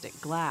ballistic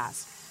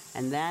glass,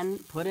 and then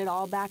put it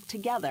all back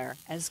together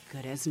as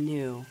good as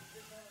new.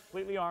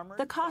 Completely armored.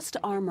 The cost to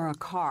armor a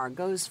car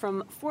goes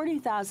from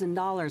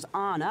 $40,000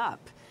 on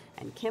up,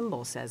 and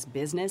Kimball says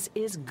business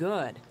is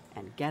good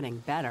and getting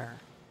better.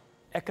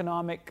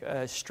 Economic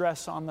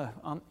stress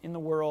in the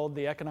world,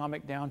 the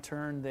economic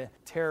downturn, the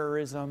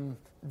terrorism,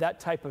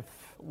 that type of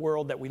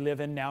world that we live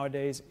in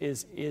nowadays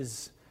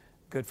is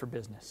good for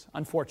business,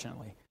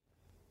 unfortunately.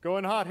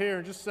 Going hot here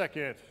in just a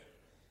second.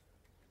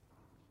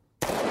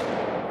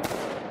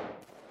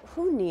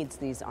 Who needs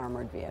these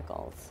armored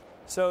vehicles?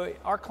 So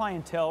our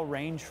clientele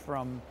range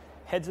from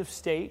heads of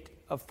state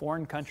of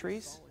foreign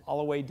countries all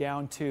the way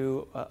down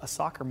to a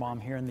soccer mom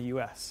here in the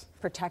U.S.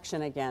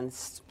 Protection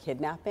against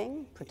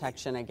kidnapping,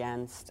 protection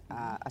against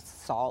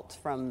assault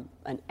from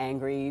an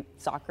angry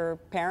soccer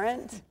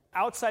parent.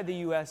 Outside the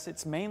U.S.,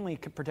 it's mainly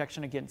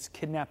protection against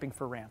kidnapping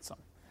for ransom.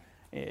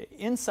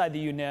 Inside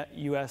the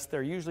U.S.,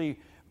 they're usually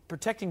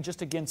protecting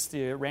just against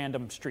the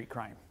random street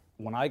crime.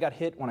 When I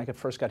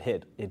first got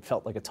hit, it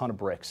felt like a ton of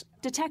bricks.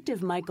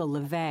 Detective Michael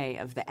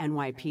LeVay of the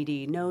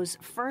NYPD knows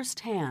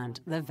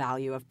firsthand the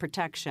value of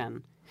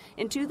protection.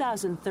 In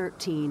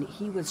 2013,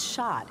 he was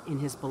shot in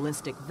his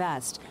ballistic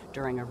vest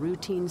during a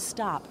routine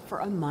stop for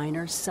a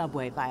minor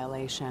subway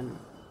violation.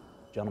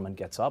 Gentleman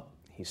gets up,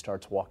 he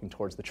starts walking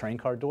towards the train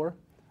car door.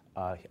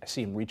 I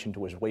see him reach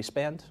into his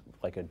waistband,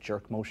 like a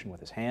jerk motion with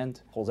his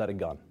hand, pulls out a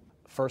gun.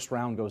 First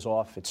round goes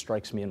off, it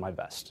strikes me in my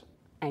vest.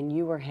 And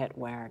you were hit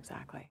where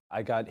exactly?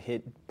 I got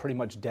hit pretty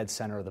much dead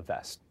center of the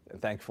vest.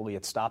 And thankfully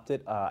it stopped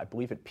it. I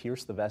believe it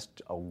pierced the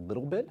vest a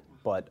little bit,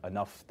 but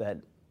enough that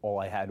all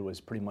I had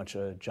was pretty much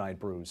a giant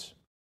bruise.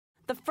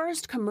 The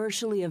first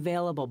commercially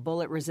available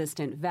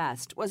bullet-resistant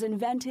vest was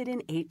invented in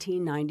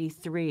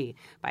 1893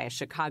 by a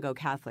Chicago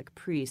Catholic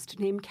priest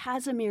named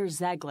Casimir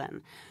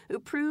Zeglin, who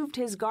proved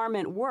his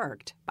garment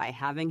worked by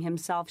having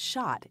himself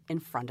shot in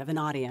front of an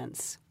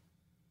audience.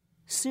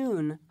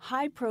 Soon,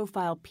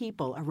 high-profile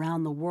people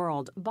around the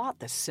world bought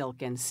the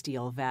silk and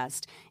steel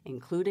vest,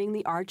 including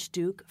the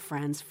Archduke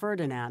Franz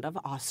Ferdinand of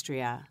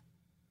Austria.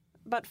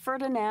 But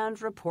Ferdinand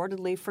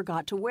reportedly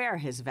forgot to wear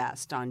his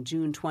vest on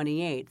June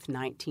 28,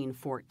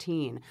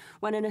 1914,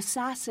 when an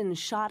assassin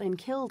shot and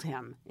killed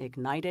him,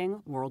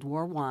 igniting World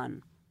War I.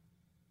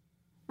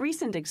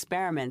 Recent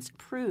experiments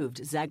proved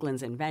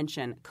Zeglin's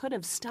invention could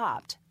have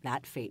stopped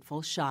that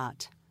fateful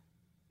shot.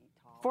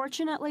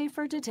 Fortunately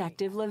for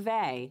Detective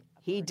LeVay,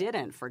 he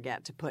didn't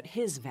forget to put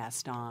his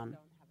vest on.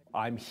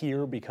 I'm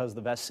here because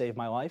the vest saved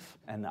my life,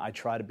 and I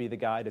try to be the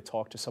guy to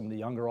talk to some of the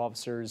younger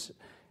officers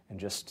and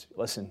just,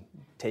 listen,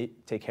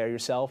 take care of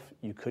yourself.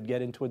 You could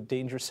get into a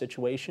dangerous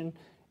situation.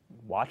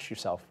 Watch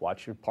yourself,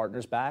 watch your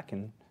partner's back,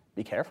 and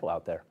be careful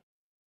out there.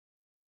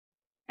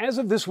 As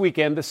of this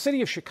weekend, the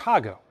city of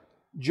Chicago,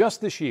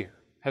 just this year,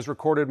 has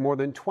recorded more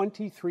than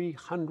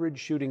 2,300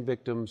 shooting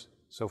victims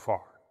so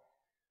far.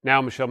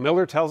 Now, Michelle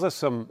Miller tells us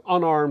some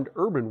unarmed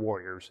urban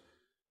warriors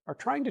are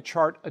trying to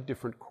chart a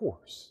different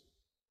course.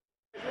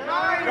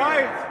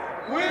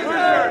 Giants,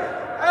 Wizards,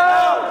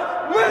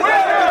 Elves, Wizards!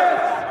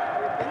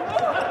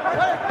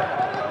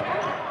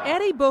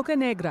 Eddie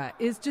Bocanegra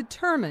is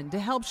determined to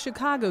help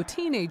Chicago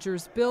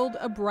teenagers build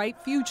a bright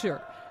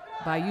future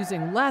by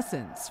using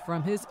lessons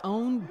from his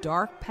own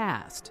dark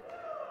past.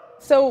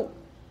 So,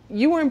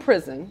 you were in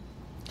prison.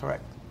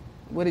 Correct.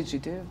 What did you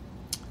do?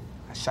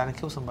 I shot and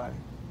killed somebody.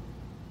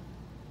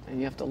 And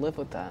you have to live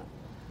with that.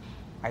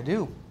 I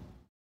do.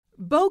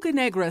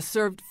 Bocanegra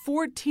served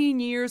 14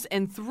 years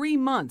and 3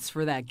 months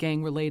for that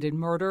gang-related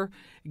murder,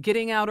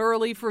 getting out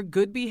early for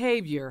good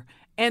behavior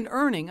and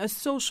earning a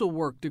social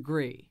work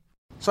degree.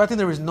 So I think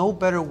there is no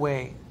better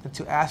way than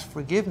to ask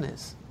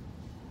forgiveness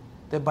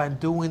than by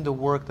doing the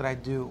work that I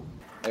do.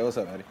 Hey, what's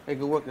up, Eddie? Hey,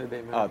 good work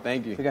today, man. Oh,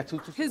 thank you.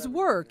 His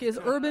work is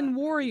Urban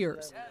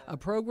Warriors, a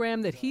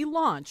program that he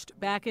launched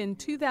back in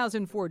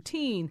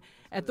 2014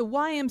 at the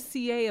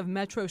YMCA of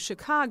Metro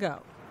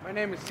Chicago. My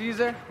name is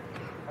Caesar.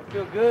 I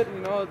feel good,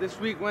 this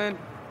week went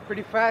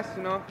pretty fast,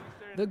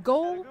 The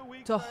goal,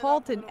 to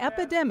halt an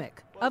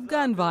epidemic of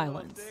gun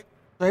violence.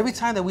 So every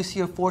time that we see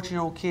a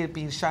 14-year-old kid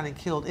being shot and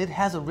killed, it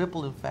has a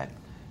ripple effect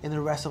in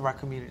the rest of our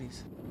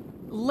communities.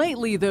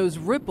 Lately, those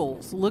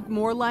ripples look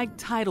more like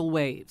tidal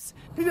waves.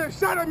 He just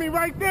shot at me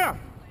right there.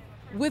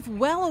 With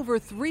well over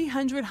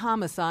 300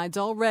 homicides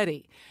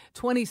already,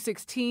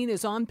 2016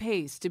 is on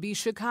pace to be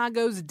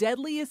Chicago's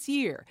deadliest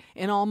year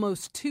in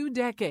almost 2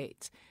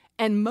 decades.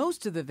 And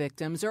most of the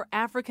victims are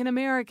African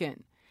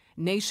American.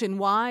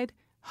 Nationwide,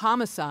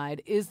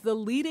 homicide is the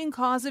leading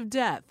cause of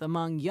death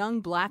among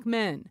young black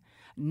men.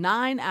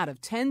 9 out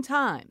of 10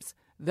 times,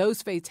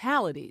 those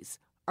fatalities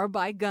are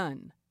by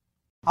gun.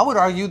 I would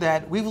argue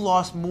that we've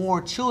lost more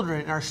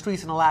children in our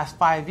streets in the last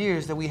 5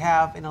 years than we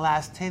have in the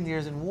last 10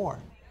 years in war.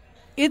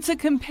 It's a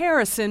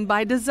comparison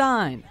by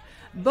design.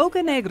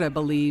 Bocanegra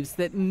believes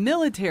that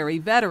military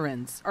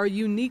veterans are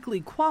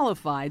uniquely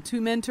qualified to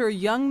mentor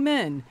young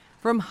men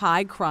from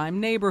high-crime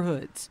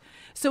neighborhoods.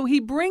 So he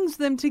brings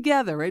them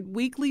together at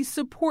weekly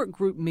support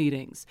group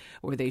meetings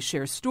where they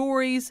share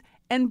stories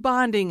and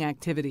bonding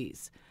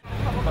activities.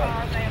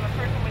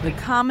 The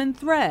common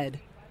thread,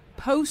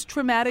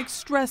 post-traumatic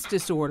stress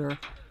disorder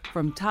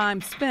from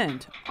time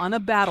spent on a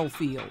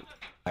battlefield.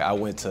 I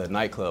went to a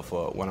nightclub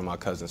for one of my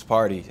cousin's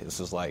parties. This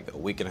was like a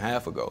week and a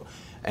half ago,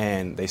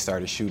 and they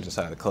started shooting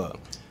inside the club.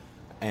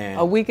 And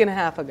a week and a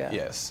half ago?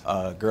 Yes.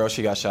 A girl,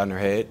 she got shot in her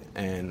head,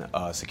 and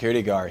a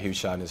security guard, he was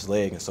shot in his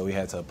leg, and so we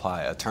had to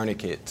apply a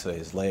tourniquet to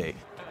his leg.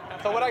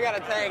 So what, I gotta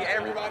tag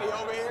everybody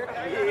over here?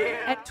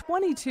 Yeah. At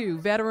 22,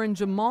 veteran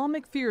Jamal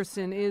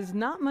McPherson is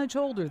not much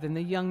older than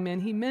the young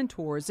men he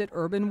mentors at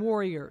Urban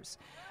Warriors.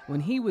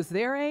 When he was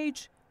their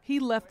age, he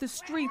left the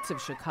streets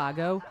of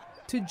Chicago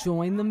to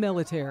join the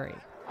military.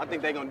 I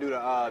think they're gonna do the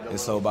And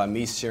so by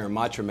me sharing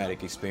my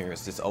traumatic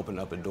experience, this opened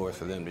up a door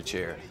for them to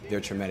share their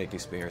traumatic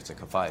experience and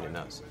confide in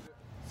us.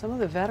 Some of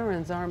the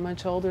veterans aren't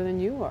much older than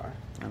you are.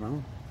 I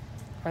know.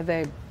 Are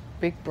they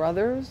big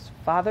brothers,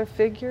 father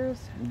figures?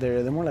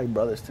 They're more like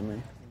brothers to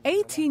me.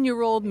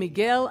 18-year-old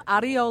Miguel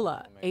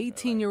Ariola,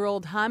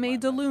 18-year-old Jaime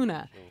De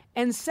Luna,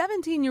 and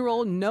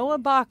 17-year-old Noah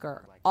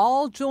Bacher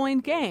all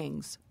joined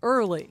gangs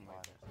early.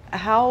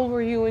 How old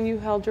were you when you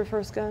held your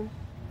first gun?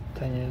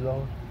 10 years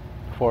old.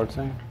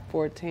 14.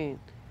 14.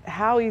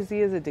 How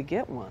easy is it to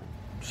get one?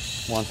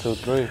 1, 2,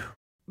 3.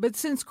 But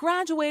since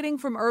graduating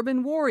from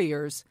Urban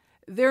Warriors,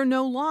 they're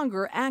no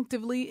longer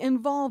actively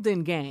involved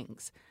in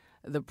gangs.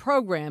 The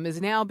program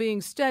is now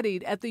being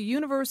studied at the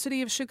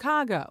University of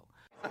Chicago.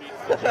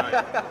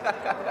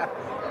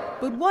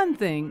 But one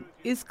thing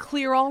is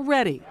clear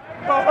already.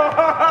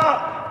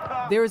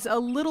 There's a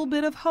little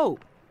bit of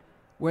hope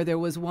where there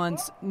was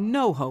once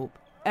no hope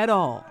at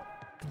all.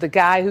 The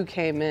guy who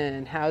came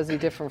in, how is he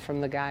different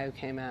from the guy who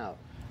came out?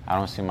 I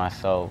don't see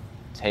myself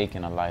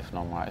taking a life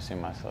no more. I see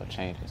myself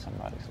changing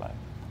somebody's life.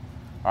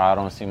 Or I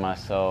don't see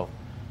myself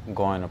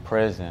going to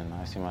prison.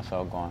 I see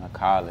myself going to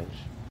college.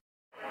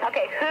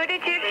 Okay, who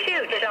did you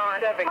shoot,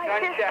 Sean? My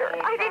sister.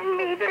 I didn't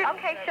mean to.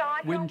 Okay,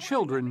 Sean. When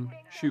children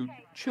shoot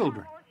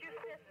children.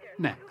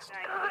 Next.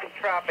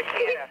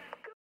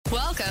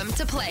 Welcome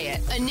to Play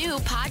It, a new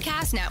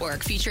podcast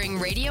network featuring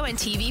radio and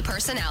TV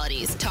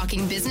personalities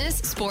talking business,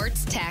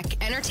 sports,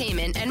 tech,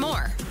 entertainment, and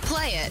more.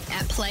 Play it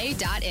at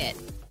play.it.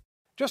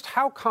 Just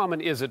how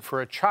common is it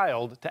for a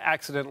child to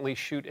accidentally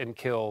shoot and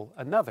kill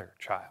another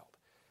child?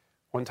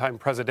 One-time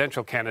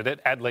presidential candidate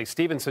Adlai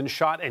Stevenson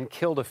shot and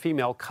killed a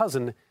female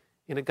cousin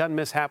in a gun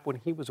mishap when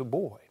he was a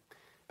boy.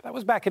 But that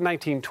was back in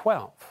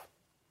 1912.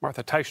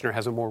 Martha Teichner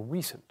has a more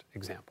recent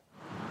example.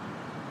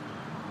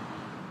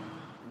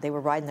 They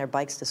were riding their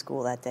bikes to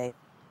school that day.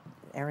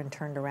 Erin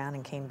turned around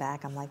and came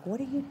back. I'm like, what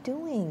are you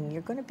doing?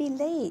 You're going to be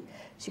late.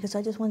 She goes,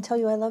 I just want to tell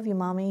you I love you,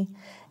 Mommy,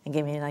 and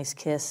gave me a nice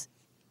kiss.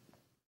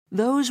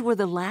 Those were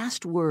the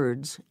last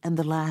words and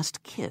the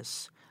last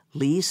kiss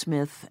Lee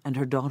Smith and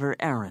her daughter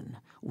Erin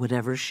would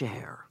ever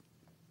share.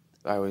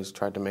 I always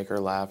tried to make her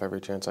laugh every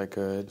chance I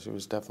could. She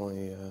was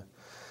definitely,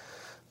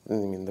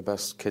 the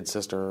best kid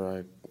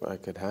sister I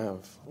could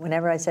have.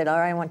 Whenever I said, all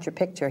right, I want your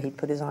picture, he'd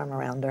put his arm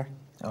around her.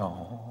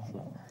 Oh.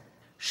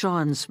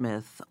 Sean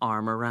Smith,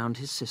 arm around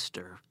his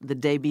sister, the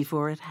day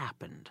before it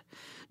happened.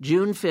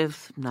 June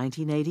 5th,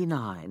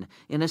 1989,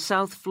 in a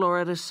South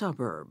Florida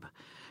suburb.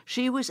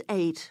 She was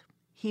 8,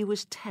 he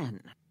was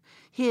 10.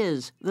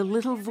 His, the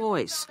little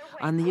voice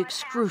on the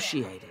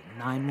excruciating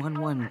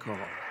 911 call.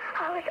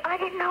 I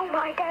didn't know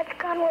my dad's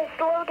gun was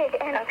loaded,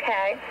 and I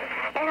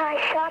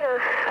shot her.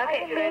 I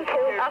didn't mean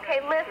to. Okay,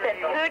 listen.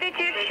 Who did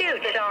you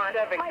shoot, Sean?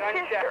 My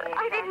sister.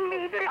 I didn't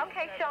mean to.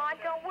 Okay, Sean,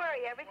 don't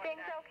worry.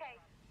 Everything's okay.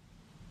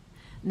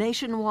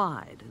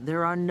 Nationwide,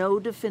 there are no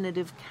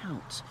definitive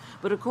counts,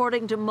 but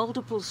according to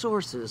multiple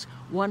sources,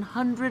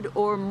 100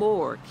 or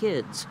more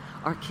kids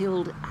are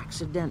killed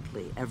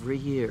accidentally every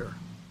year.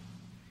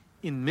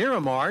 In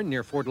Miramar,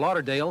 near Fort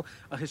Lauderdale,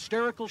 a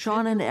hysterical...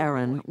 Sean and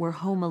Erin were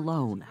home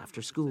alone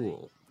after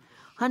school.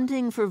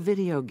 Hunting for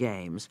video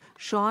games,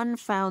 Sean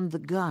found the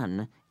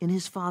gun in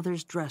his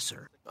father's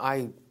dresser.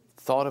 I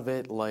thought of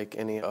it like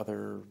any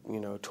other,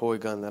 toy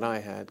gun that I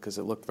had because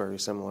it looked very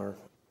similar.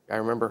 I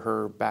remember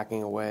her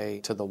backing away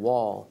to the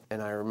wall, and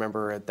I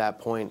remember at that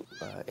point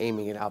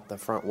aiming it out the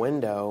front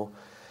window,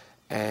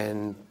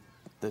 and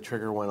the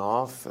trigger went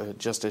off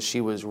just as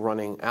she was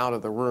running out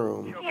of the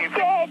room. She's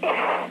dead.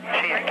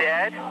 She's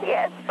dead?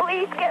 Yes,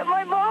 please get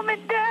my mom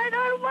and dad.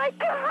 Oh, my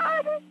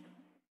God.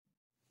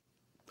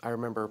 I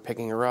remember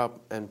picking her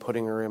up and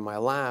putting her in my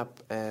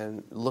lap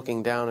and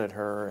looking down at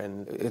her,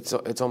 and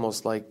it's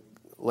almost like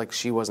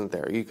she wasn't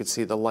there. You could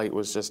see the light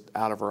was just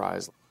out of her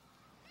eyes.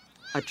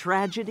 A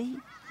tragedy?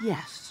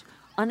 Yes.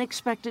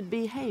 Unexpected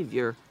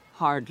behavior?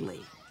 Hardly.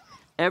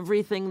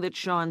 Everything that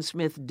Sean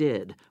Smith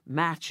did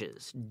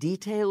matches,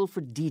 detail for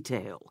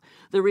detail,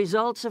 the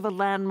results of a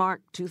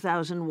landmark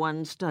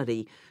 2001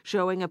 study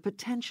showing a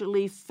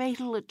potentially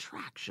fatal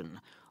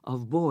attraction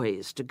of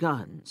boys to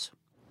guns.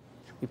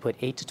 We put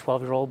 8 to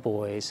 12-year-old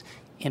boys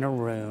in a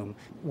room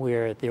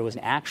where there was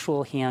an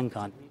actual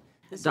handgun.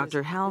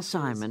 Dr. Hal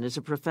Simon is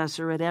a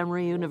professor at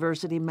Emory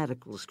University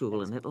Medical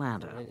School in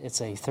Atlanta.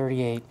 It's a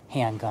 .38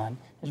 handgun.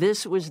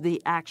 This was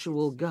the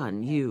actual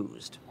gun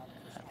used.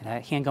 And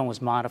that handgun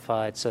was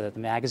modified so that the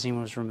magazine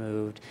was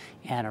removed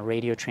and a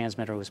radio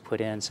transmitter was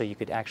put in so you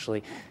could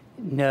actually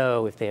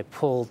know if they had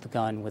pulled the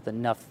gun with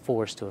enough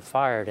force to have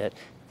fired it,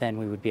 then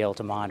we would be able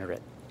to monitor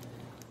it.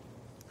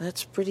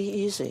 That's pretty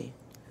easy.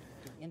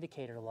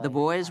 The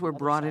boys were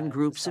brought in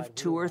groups of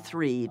 2 or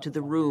 3 to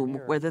the room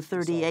where the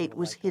 .38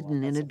 was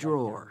hidden in a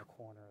drawer.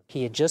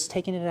 He had just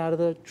taken it out of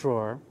the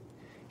drawer.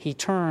 He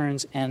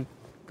turns and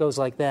goes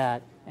like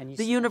that. And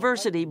the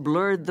university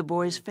blurred the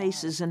boys'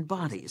 faces and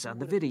bodies on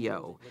the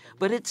video,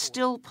 but it's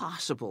still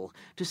possible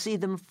to see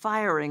them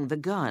firing the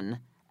gun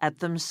at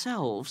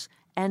themselves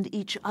and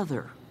each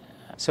other.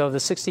 So of the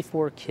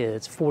 64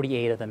 kids,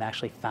 48 of them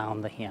actually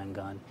found the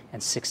handgun,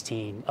 and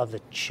 16 of the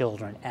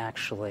children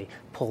actually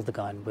pulled the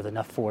gun with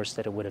enough force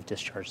that it would have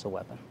discharged the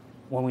weapon.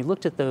 When we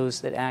looked at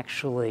those that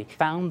actually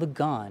found the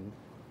gun,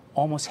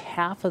 almost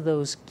half of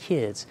those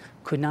kids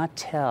could not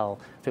tell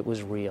if it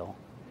was real.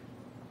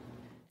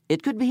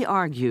 It could be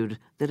argued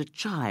that a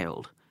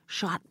child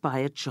shot by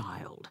a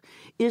child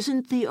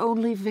isn't the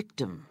only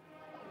victim.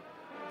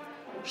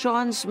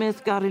 Sean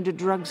Smith got into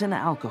drugs and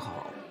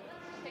alcohol,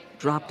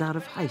 dropped out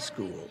of high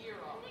school.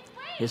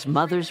 His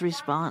mother's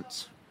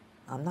response?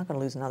 I'm not going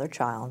to lose another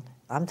child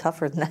I'm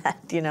tougher than that.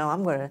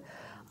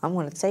 I'm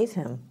gonna save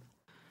him.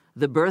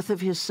 The birth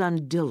of his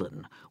son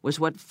Dylan was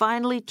what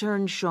finally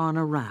turned Sean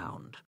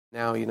around.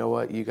 Now, you know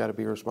what? You got to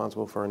be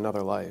responsible for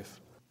another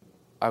life.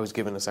 I was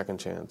given a second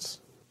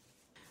chance.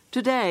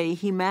 Today,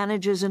 he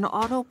manages an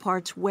auto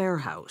parts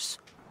warehouse.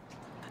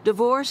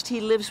 Divorced, he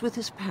lives with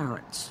his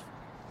parents.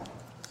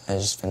 I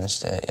just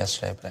finished it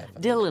yesterday,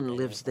 but Dylan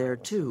lives there,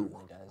 too.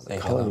 The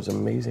color was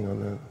amazing on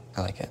that.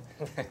 I like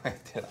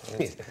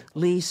it.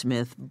 Lee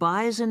Smith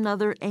buys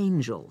another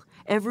Angel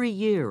every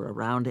year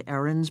around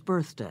Erin's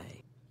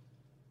birthday.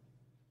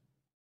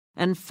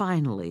 And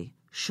finally,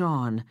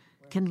 Sean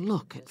can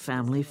look at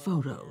family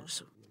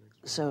photos.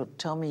 So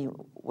tell me,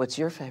 what's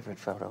your favorite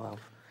photo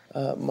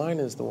of? Mine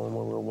is the one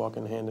where we're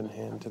walking hand in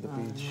hand to the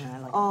beach.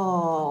 Yeah,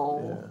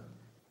 Yeah.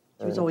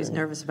 She was always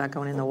nervous about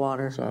going in the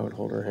water. So I would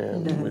hold her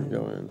hand and we'd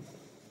go in.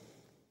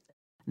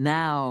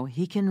 Now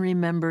he can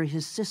remember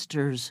his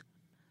sister's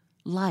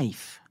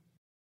life.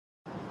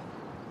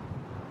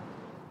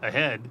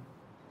 Ahead.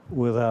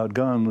 Without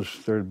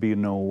guns, there'd be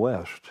no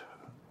West.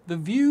 The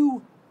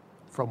view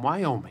from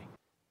Wyoming.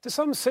 To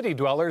some city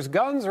dwellers,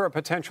 guns are a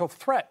potential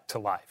threat to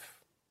life.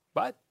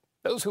 But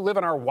those who live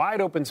in our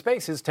wide open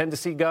spaces tend to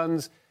see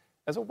guns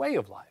as a way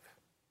of life.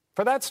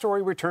 For that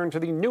story, we turn to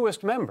the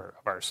newest member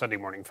of our Sunday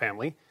morning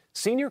family,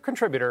 senior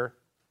contributor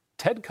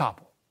Ted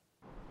Koppel.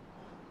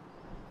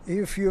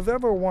 If you've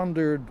ever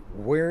wondered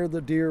where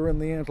the deer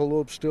and the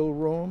antelope still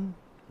roam,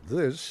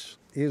 this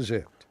is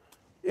it.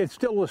 It's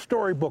still a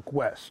storybook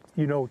West,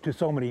 to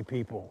so many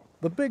people.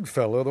 The big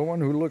fella, the one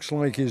who looks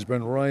like he's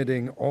been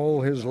riding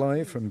all his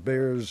life and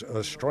bears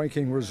a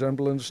striking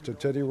resemblance to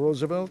Teddy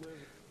Roosevelt,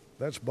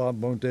 that's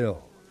Bob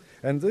Modell.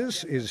 And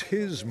this is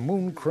his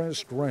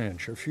Mooncrest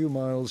Ranch, a few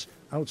miles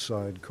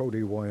outside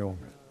Cody,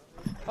 Wyoming.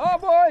 Oh,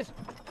 boys!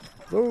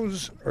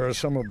 Those are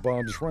some of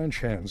Bob's ranch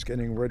hands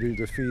getting ready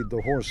to feed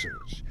the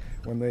horses.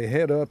 When they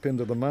head up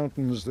into the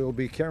mountains, they'll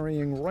be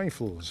carrying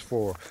rifles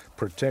for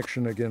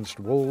protection against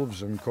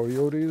wolves and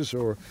coyotes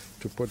or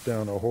to put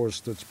down a horse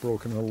that's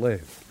broken a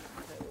leg.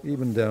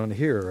 Even down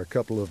here, a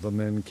couple of the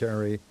men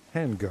carry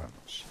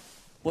handguns.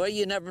 Well,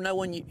 you never know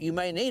when you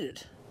may need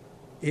it.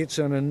 It's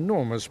an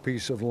enormous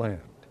piece of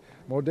land.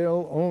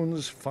 Modell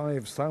owns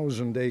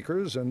 5,000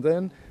 acres, and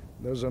then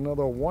there's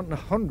another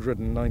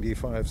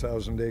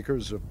 195,000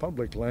 acres of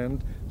public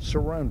land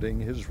surrounding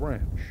his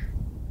ranch.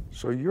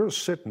 So you're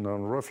sitting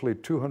on roughly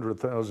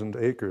 200,000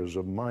 acres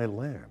of my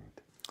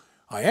land.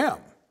 I am.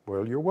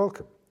 Well, you're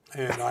welcome.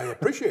 And I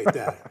appreciate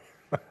that.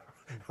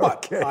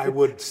 But I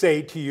would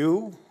say to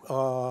you,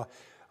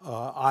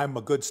 I'm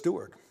a good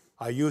steward.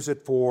 I use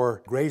it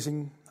for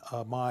grazing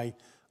my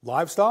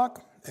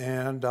livestock,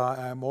 and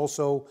I'm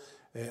also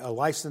a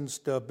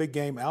licensed big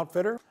game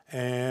outfitter,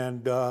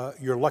 and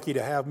you're lucky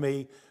to have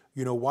me,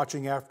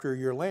 watching after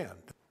your land.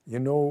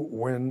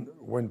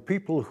 When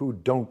people who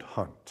don't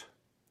hunt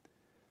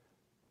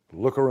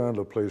look around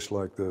a place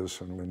like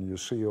this, and when you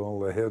see all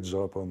the heads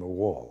up on the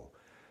wall,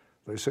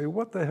 they say,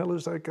 what the hell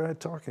is that guy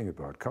talking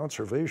about?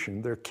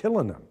 Conservation, they're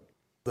killing them.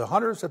 The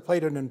hunters have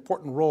played an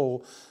important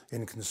role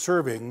in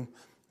conserving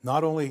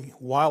not only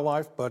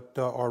wildlife, but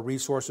our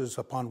resources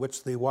upon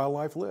which the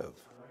wildlife live.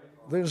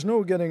 There's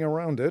no getting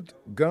around it.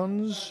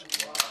 Guns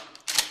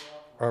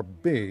are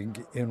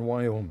big in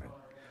Wyoming.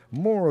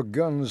 More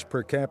guns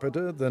per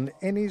capita than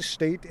any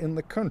state in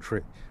the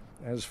country.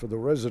 As for the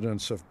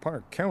residents of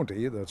Park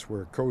County, that's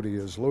where Cody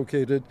is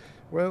located,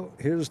 well,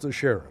 here's the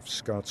sheriff,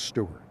 Scott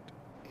Stewart.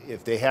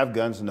 If they have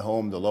guns in the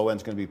home, the low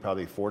end's going to be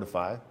probably 4 to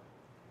 5.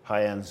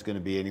 High end's going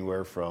to be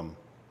anywhere from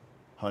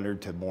 100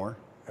 to more.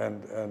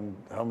 And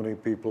how many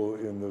people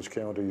in this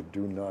county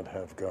do not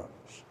have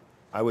guns?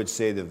 I would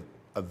say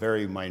a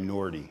very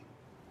minority.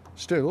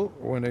 Still,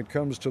 when it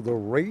comes to the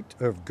rate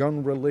of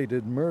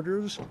gun-related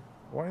murders,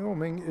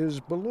 Wyoming is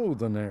below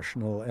the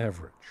national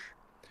average.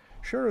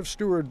 Sheriff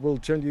Stewart will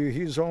tell you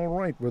he's all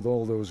right with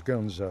all those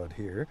guns out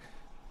here.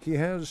 He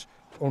has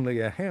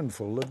only a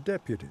handful of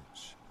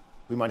deputies.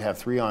 We might have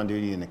 3 on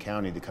duty in the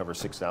county to cover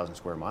 6,000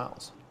 square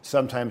miles.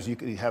 Sometimes you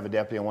could have a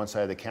deputy on one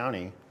side of the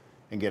county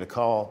and get a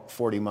call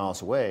 40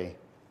 miles away.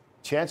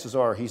 Chances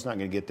are he's not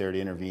going to get there to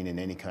intervene in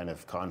any kind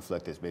of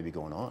conflict that's maybe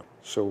going on.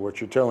 So what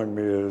you're telling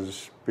me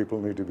is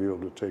people need to be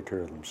able to take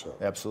care of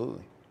themselves.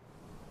 Absolutely.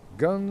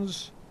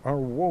 Guns are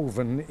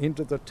woven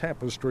into the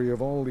tapestry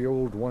of all the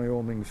old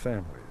Wyoming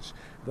families,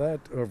 that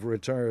of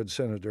retired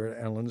Senator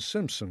Alan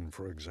Simpson,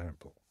 for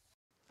example.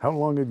 How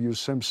long have you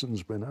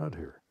Simpsons been out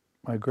here?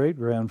 My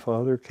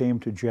great-grandfather came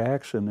to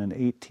Jackson in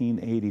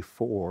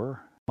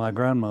 1884. My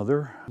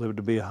grandmother lived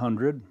to be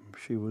 100.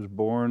 She was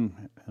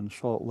born in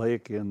Salt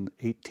Lake in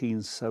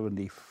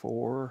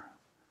 1874,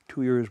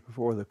 2 years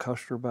before the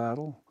Custer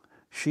battle.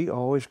 She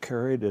always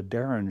carried a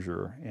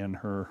Derringer in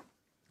her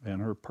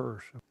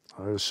purse.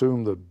 I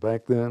assume that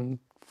back then,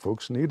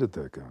 folks needed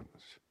their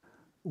guns.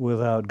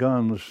 Without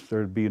guns,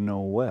 there'd be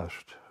no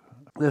West.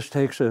 This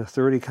takes a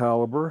 .30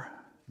 caliber.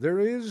 There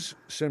is,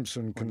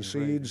 Simpson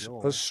concedes,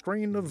 a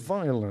strain of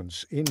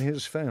violence in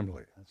his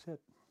family. That's it.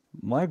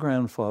 My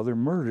grandfather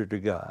murdered a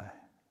guy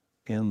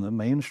in the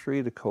main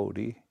street of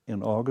Cody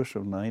in August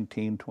of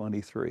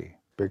 1923.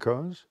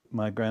 Because?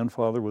 My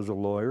grandfather was a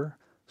lawyer,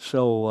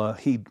 so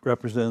he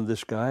represented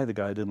this guy. The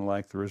guy didn't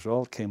like the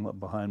result, came up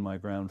behind my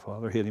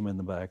grandfather, hit him in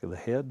the back of the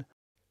head.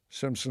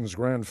 Simpson's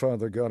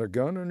grandfather got a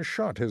gun and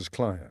shot his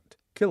client,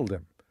 killed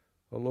him.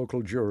 A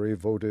local jury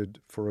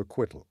voted for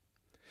acquittal.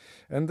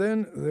 And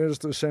then there's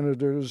the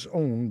senator's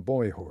own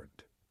boyhood.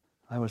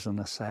 I was an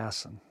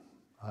assassin.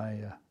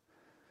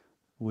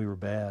 We were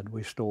bad.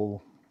 We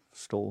stole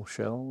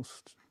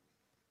shells,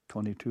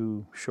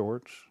 22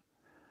 shorts,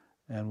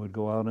 and would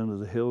go out into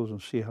the hills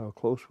and see how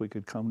close we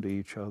could come to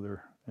each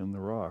other in the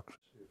rocks.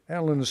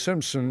 Alan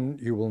Simpson,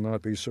 you will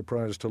not be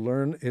surprised to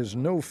learn, is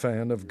no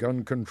fan of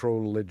gun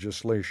control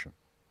legislation.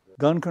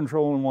 Gun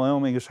control in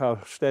Wyoming is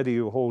how steady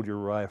you hold your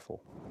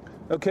rifle.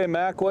 Okay,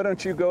 Mac, why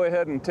don't you go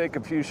ahead and take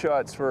a few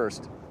shots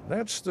first?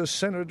 That's the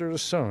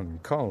senator's son,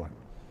 Colin,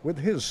 with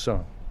his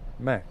son,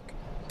 Mac.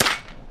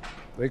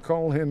 They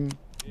call him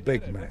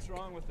Big Mac. What's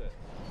wrong with it?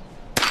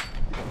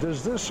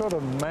 Does this sort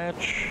of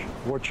match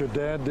what your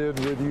dad did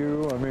with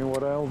you? I mean,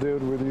 what Al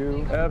did with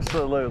you?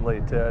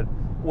 Absolutely, Ted.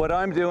 What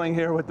I'm doing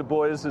here with the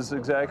boys is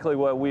exactly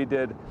what we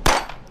did.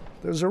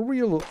 There's a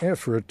real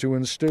effort to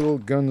instill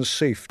gun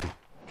safety.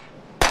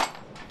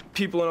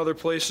 People in other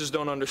places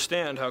don't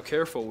understand how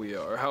careful we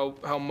are,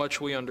 how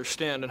much we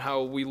understand, and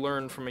how we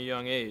learn from a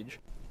young age.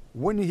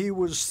 When he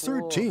was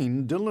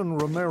 13, Dylan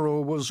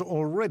Romero was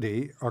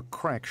already a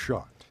crack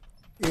shot.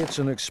 It's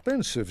an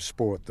expensive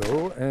sport,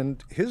 though,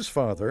 and his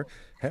father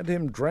had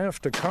him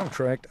draft a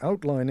contract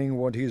outlining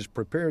what he's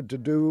prepared to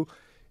do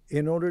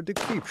in order to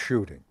keep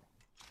shooting.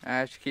 I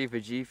have to keep a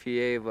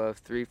GPA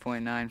above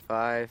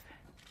 3.95,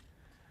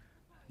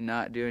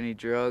 not do any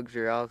drugs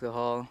or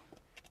alcohol,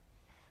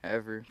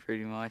 ever,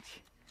 pretty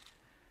much,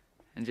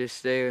 and just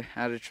stay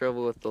out of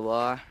trouble with the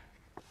law,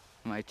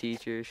 my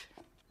teachers,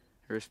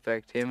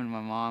 respect him and my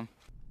mom.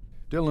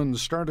 Dylan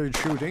started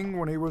shooting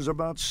when he was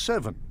about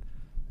 7.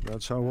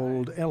 That's how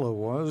old Ella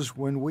was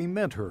when we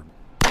met her.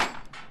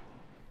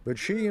 But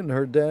she and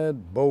her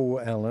dad, Bo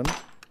Allen,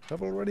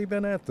 have already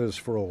been at this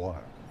for a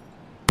while.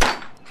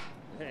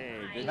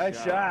 Hey,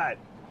 nice shot.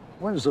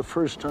 When's the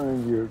first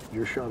time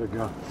you shot a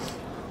gun?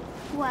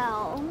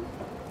 Well,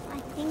 I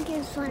think it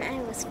was when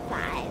I was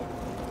 5.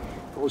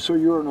 Oh, so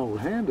you're an old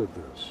hand at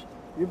this.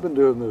 You've been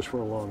doing this for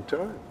a long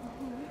time.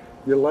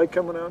 You like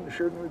coming out and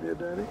shooting with your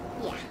daddy?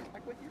 Yeah.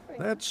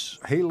 That's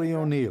Haley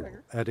O'Neill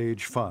at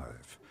age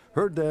 5.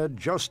 Her dad,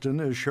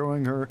 Justin, is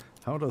showing her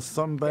how to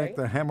thumb back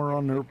the hammer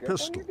on her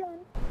pistol.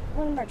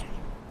 One more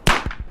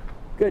time.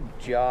 Good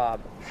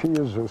job. She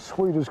is as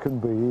sweet as can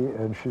be,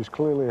 and she's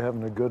clearly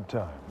having a good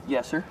time.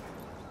 Yes, sir.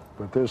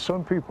 But there's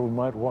some people who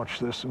might watch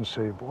this and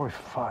say, boy,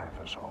 5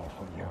 is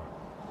awful young.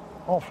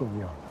 Awful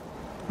young.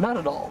 Not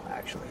at all,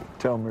 actually.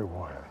 Tell me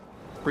why.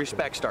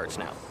 Respect starts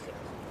now.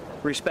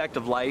 Respect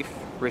of life,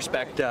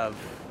 respect of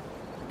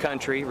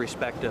country,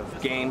 respect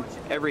of game,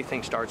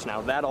 everything starts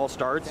now. That all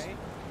starts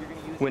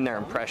when they're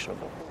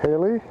impressionable.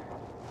 Haley,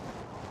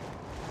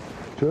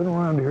 turn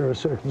around here a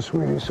second,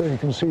 sweetie, so you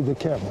can see the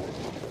camera.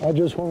 I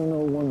just want to know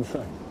one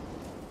thing.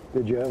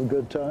 Did you have a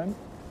good time?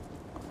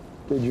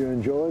 Did you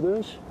enjoy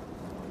this?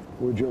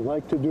 Would you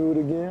like to do it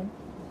again?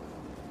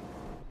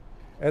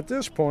 At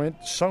this point,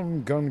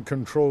 some gun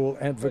control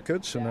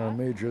advocates in our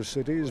major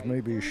cities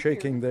may be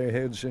shaking their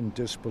heads in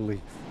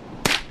disbelief.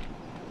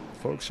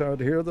 Folks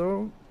out here,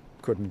 though,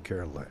 couldn't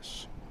care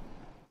less.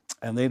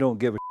 And they don't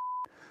give a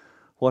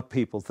what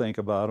people think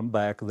about them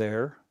back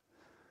there.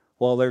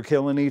 While they're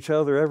killing each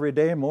other every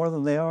day more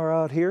than they are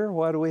out here,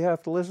 why do we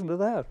have to listen to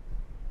that?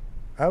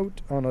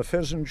 Out on a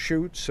pheasant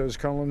shoot, says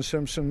Colin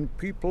Simpson,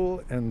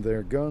 people and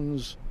their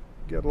guns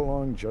get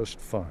along just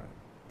fine.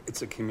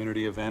 It's a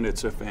community event,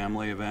 it's a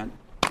family event.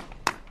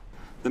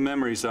 The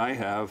memories I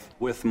have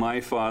with my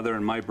father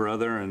and my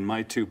brother and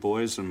my 2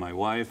 boys and my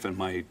wife and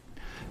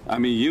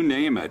you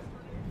name it,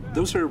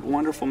 those are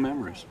wonderful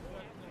memories.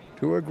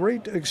 To a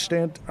great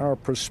extent, our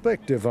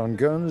perspective on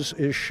guns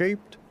is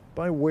shaped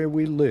by where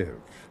we live.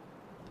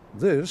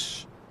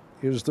 This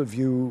is The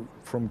View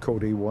from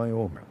Cody,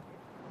 Wyoming.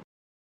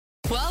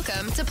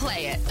 Welcome to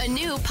Play It, a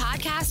new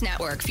podcast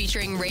network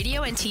featuring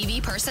radio and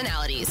TV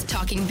personalities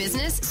talking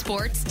business,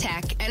 sports,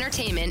 tech,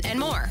 entertainment, and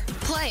more.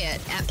 Play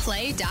it at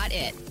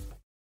play.it.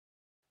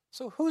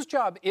 So whose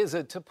job is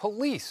it to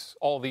police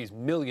all these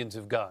millions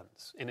of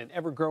guns in an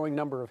ever-growing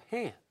number of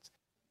hands?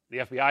 The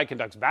FBI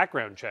conducts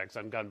background checks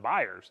on gun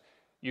buyers.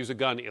 Use a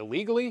gun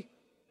illegally?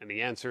 And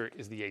the answer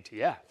is the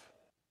ATF.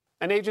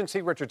 An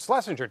agency Richard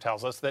Schlesinger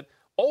tells us that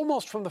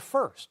almost from the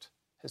first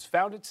has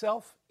found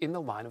itself in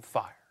the line of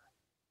fire.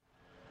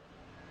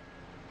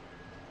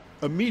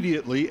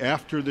 Immediately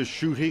after the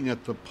shooting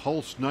at the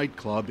Pulse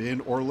nightclub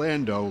in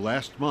Orlando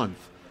last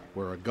month,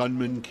 where a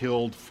gunman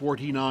killed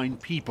 49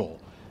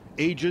 people,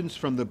 agents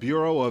from the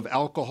Bureau of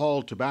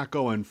Alcohol,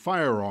 Tobacco, and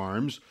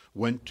Firearms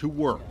went to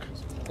work.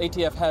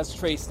 ATF has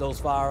traced those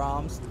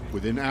firearms.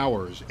 Within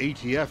hours,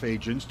 ATF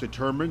agents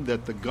determined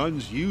that the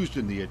guns used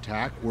in the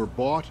attack were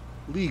bought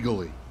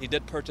legally. He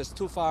did purchase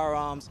 2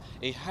 firearms,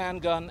 a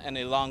handgun and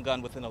a long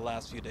gun within the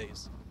last few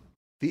days.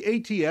 The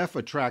ATF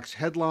attracts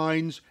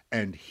headlines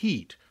and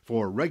heat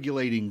for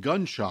regulating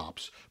gun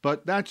shops,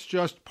 but that's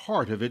just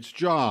part of its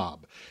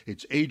job.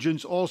 Its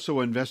agents also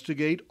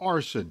investigate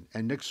arson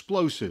and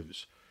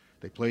explosives.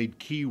 They played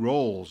key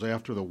roles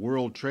after the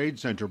World Trade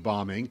Center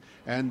bombing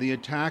and the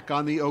attack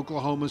on the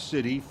Oklahoma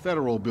City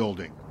Federal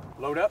Building.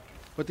 Load up.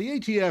 But the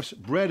ATF's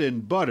bread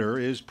and butter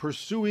is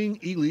pursuing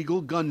illegal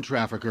gun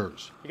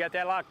traffickers. You got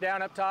that locked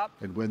down up top?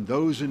 And when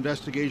those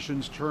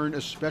investigations turn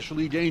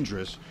especially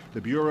dangerous,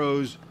 the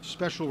Bureau's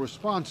special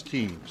response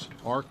teams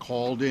are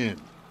called in.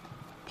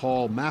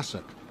 Paul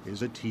Masek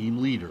is a team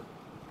leader.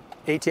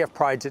 ATF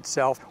prides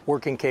itself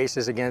working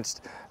cases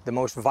against the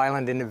most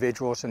violent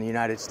individuals in the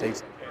United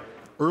States.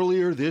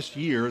 Earlier this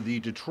year, the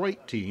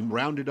Detroit team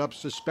rounded up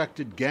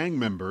suspected gang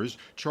members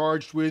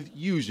charged with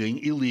using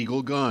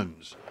illegal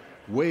guns.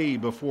 Way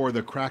before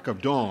the crack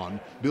of dawn,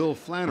 Bill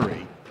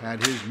Flannery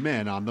had his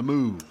men on the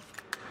move.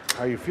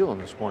 How are you feeling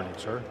this morning,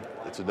 sir?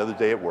 It's another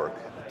day at work.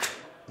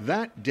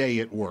 That day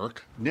at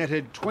work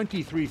netted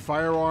 23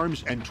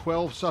 firearms and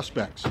 12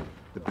 suspects.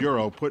 The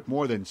Bureau put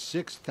more than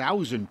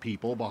 6,000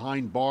 people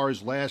behind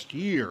bars last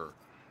year.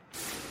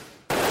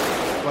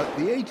 But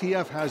the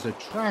ATF has a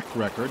track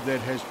record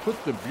that has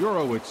put the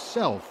Bureau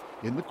itself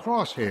in the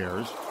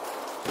crosshairs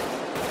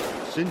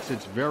since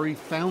its very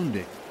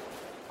founding.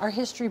 Our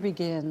history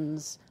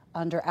begins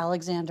under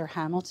Alexander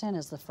Hamilton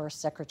as the first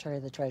Secretary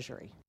of the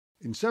Treasury.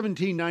 In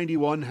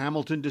 1791,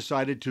 Hamilton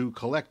decided to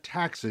collect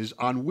taxes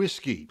on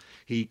whiskey.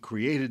 He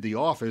created the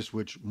office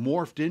which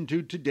morphed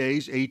into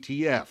today's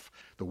ATF.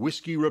 The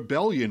Whiskey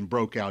Rebellion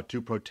broke out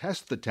to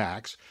protest the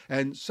tax,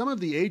 and some of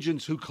the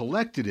agents who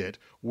collected it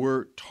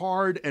were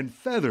tarred and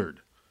feathered.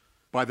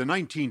 By the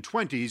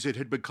 1920s, it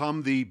had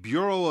become the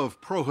Bureau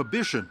of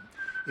Prohibition.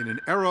 In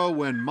an era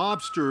when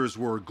mobsters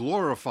were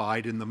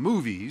glorified in the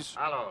movies,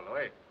 Hello,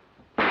 Louis.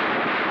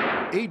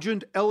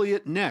 Agent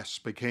Elliot Ness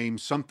became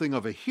something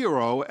of a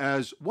hero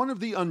as one of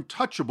the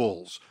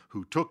untouchables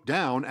who took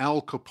down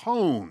Al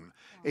Capone.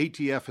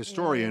 ATF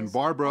historian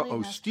Barbara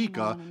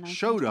Ostica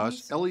showed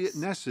us Elliot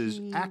Ness's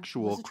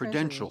actual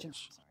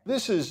credentials.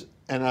 This is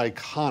an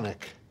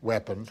iconic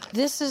weapon.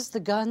 This is the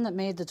gun that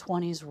made the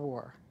 20s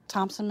roar.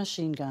 Thompson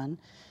machine gun.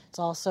 It's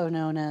also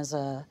known as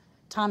a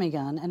Tommy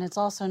gun, and it's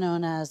also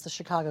known as the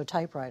Chicago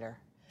typewriter.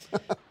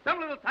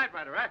 Some little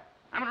typewriter, right?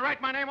 I'm gonna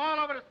write my name all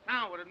over this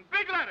town with it in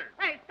big letters.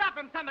 Hey, stop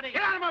him, somebody!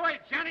 Get out of my way,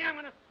 Johnny! I'm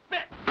gonna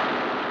spit!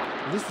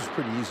 This was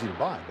pretty easy to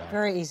buy, Doc.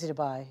 Very easy to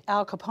buy.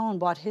 Al Capone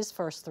bought his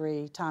first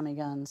 3 Tommy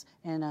guns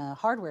in a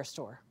hardware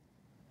store.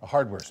 A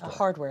hardware store? A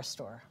hardware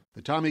store.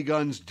 The Tommy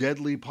gun's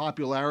deadly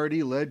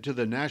popularity led to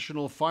the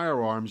National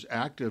Firearms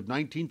Act of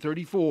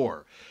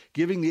 1934,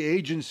 giving the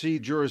agency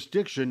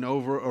jurisdiction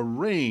over a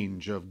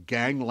range of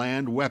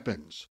gangland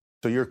weapons.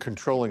 So you're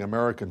controlling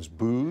Americans'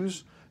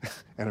 booze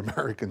and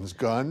Americans'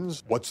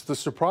 guns. What's the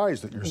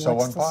surprise that you're so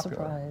unpopular? What's the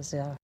surprise,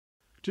 yeah.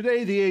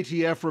 Today, the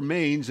ATF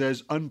remains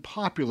as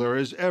unpopular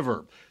as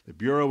ever. The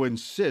Bureau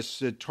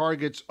insists it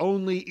targets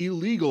only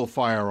illegal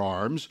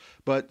firearms,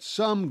 but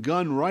some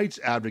gun rights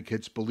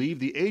advocates believe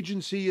the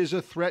agency is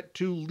a threat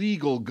to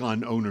legal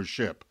gun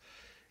ownership.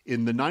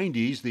 In the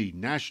 90s, the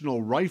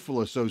National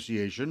Rifle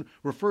Association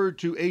referred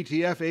to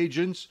ATF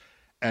agents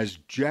as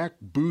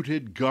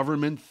jackbooted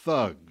government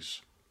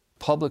thugs.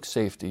 Public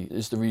safety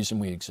is the reason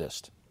we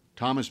exist.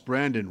 Thomas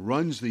Brandon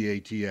runs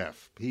the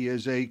ATF. He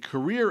is a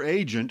career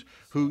agent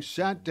who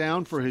sat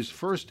down for his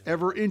first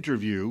ever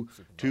interview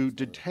to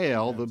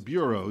detail the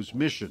Bureau's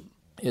mission.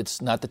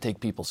 It's not to take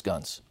people's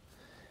guns.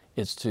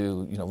 It's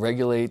to,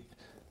 regulate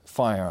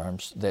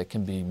firearms that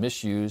can be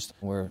misused.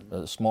 We're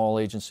a small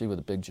agency with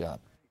a big job.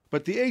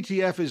 But the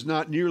ATF is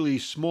not nearly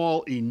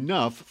small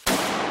enough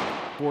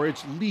for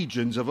its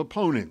legions of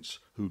opponents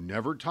who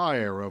never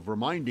tire of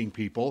reminding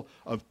people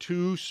of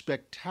 2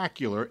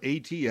 spectacular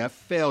ATF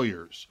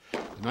failures. The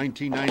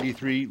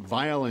 1993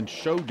 violent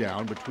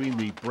showdown between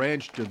the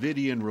Branch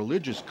Davidian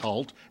religious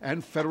cult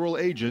and federal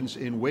agents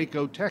in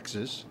Waco,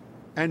 Texas.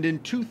 And in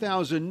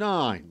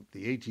 2009,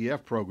 the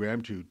ATF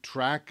program to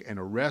track and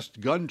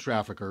arrest gun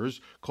traffickers,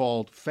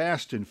 called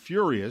Fast and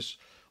Furious,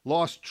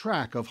 lost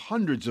track of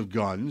hundreds of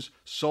guns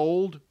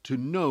sold to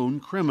known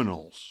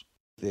criminals.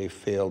 They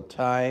failed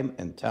time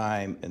and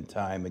time and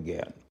time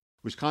again.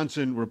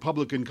 Wisconsin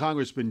Republican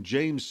Congressman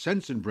James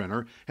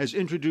Sensenbrenner has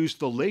introduced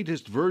the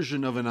latest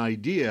version of an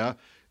idea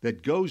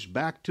that goes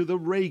back to the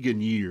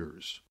Reagan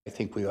years. I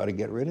think we ought to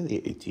get rid of the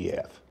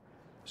ATF.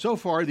 So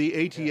far, the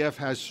ATF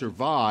has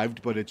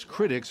survived, but its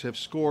critics have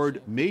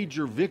scored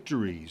major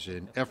victories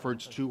in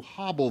efforts to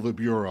hobble the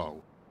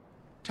Bureau.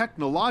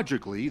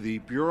 Technologically, the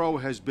Bureau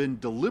has been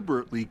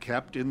deliberately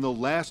kept in the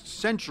last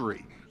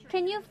century.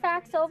 Can you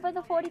fax over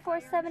the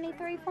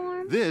 4473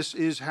 form? This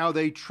is how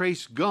they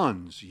trace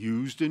guns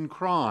used in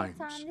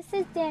crimes. This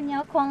is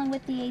Danielle calling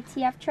with the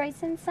ATF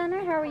Tracing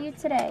Center. How are you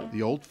today?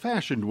 The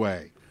old-fashioned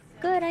way.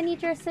 Good. I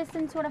need your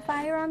assistance with a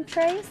firearm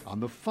trace. On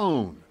the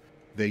phone.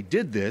 They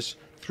did this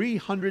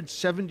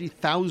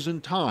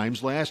 370,000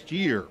 times last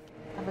year.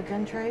 of a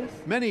gun trace?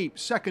 Many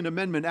Second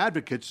Amendment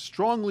advocates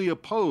strongly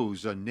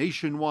oppose a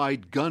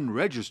nationwide gun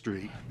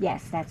registry.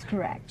 Yes, that's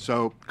correct.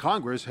 So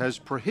Congress has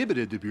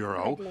prohibited the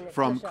Bureau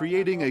from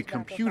creating a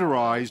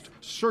computerized,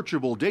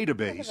 searchable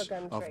database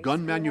of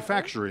gun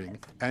manufacturing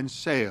and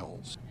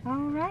sales. All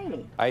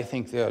righty. I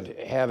think that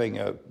having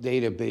a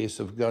database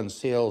of gun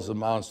sales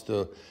amounts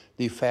to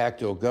de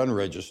facto gun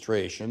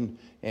registration,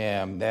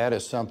 and that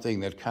is something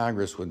that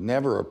Congress would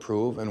never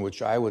approve and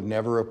which I would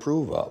never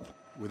approve of.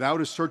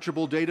 Without a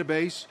searchable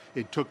database,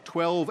 it took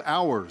 12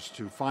 hours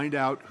to find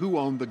out who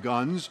owned the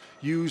guns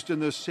used in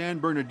the San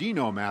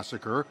Bernardino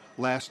massacre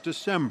last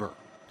December.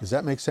 Does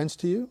that make sense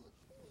to you?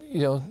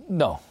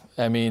 No.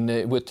 I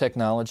mean, with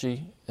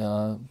technology,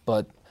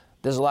 but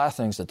there's a lot of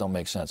things that don't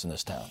make sense in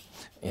this town,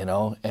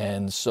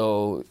 And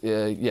so,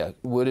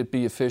 would it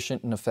be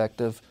efficient and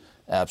effective?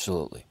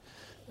 Absolutely.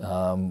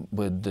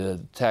 Would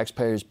the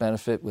taxpayers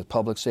benefit with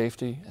public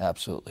safety?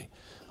 Absolutely.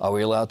 Are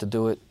we allowed to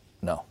do it?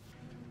 No.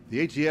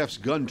 The ATF's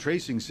Gun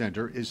Tracing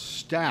Center is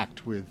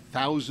stacked with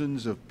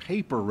thousands of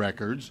paper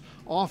records,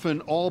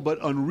 often all but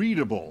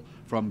unreadable,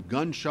 from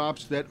gun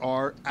shops that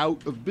are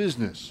out of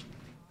business.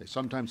 They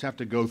sometimes have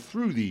to go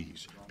through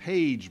these,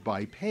 page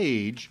by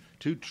page,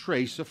 to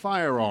trace a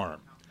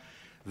firearm.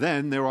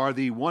 Then there are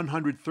the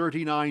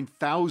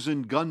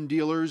 139,000 gun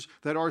dealers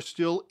that are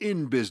still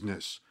in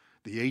business.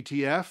 The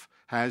ATF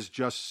has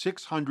just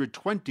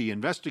 620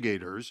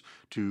 investigators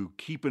to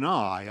keep an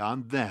eye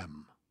on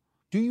them.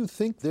 Do you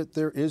think that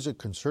there is a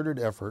concerted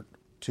effort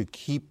to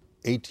keep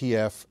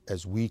ATF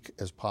as weak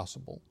as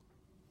possible?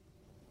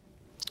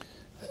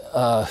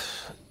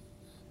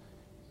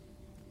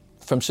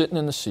 From sitting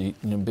in the seat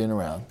and being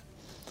around,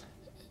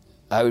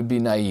 I would be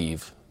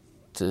naive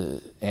to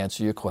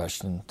answer your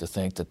question to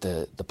think that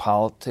the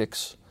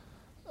politics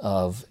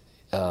of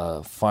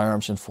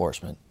firearms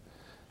enforcement,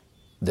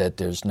 that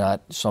there's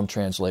not some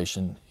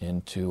translation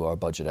into our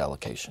budget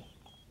allocation.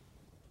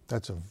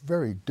 That's a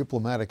very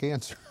diplomatic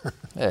answer.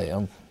 Hey,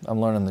 I'm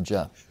learning the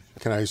job.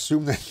 Can I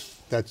assume that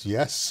that's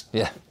yes?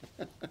 Yeah.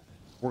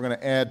 We're going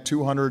to add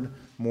 200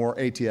 more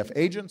ATF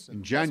agents.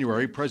 In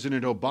January,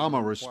 President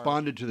Obama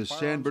responded to the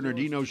San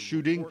Bernardino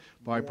shooting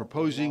by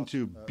proposing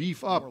to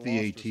beef up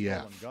the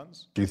ATF.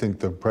 Do you think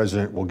the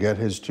president will get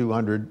his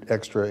 200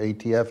 extra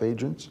ATF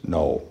agents?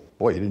 No.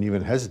 Boy, you didn't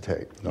even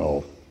hesitate.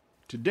 No.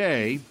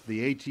 Today,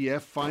 the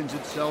ATF finds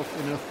itself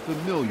in a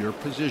familiar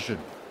position.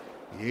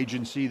 The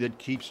agency that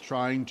keeps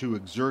trying to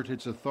exert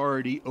its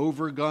authority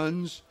over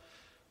guns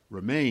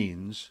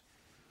remains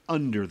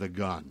under the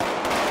gun.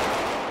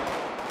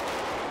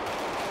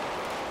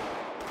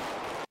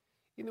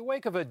 In the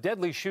wake of a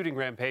deadly shooting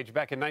rampage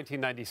back in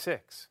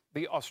 1996,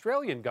 the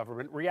Australian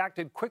government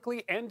reacted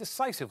quickly and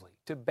decisively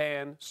to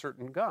ban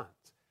certain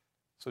guns.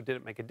 So did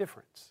it make a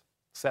difference?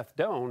 Seth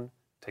Doan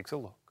takes a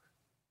look.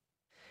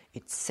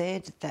 It's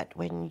said that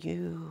when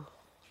you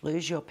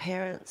lose your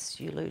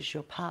parents, you lose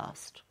your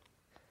past.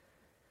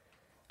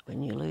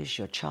 When you lose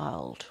your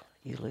child,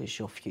 you lose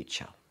your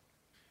future.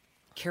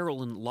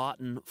 Carolyn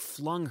Lawton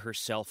flung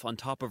herself on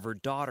top of her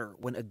daughter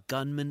when a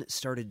gunman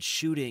started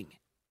shooting.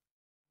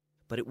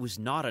 But it was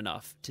not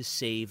enough to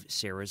save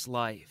Sarah's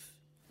life.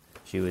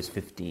 She was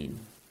 15.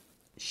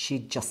 She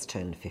just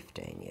turned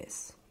 15,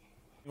 yes.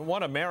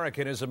 One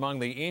American is among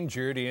the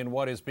injured in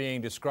what is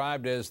being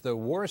described as the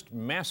worst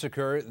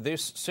massacre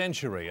this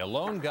century. A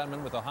lone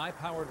gunman with a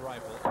high-powered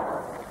rifle.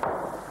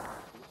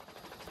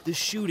 The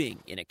shooting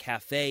in a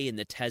cafe in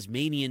the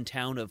Tasmanian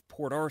town of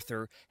Port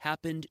Arthur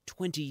happened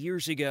 20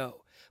 years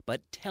ago,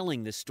 but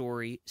telling the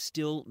story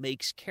still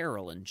makes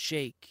Carolyn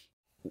shake.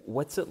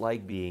 What's it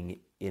like being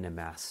in a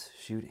mass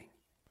shooting?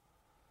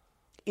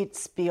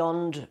 It's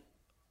beyond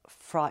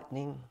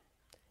frightening.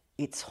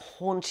 It's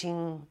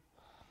haunting.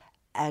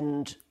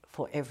 And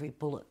for every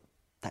bullet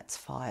that's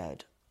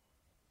fired,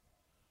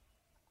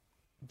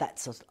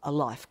 that's a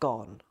life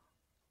gone.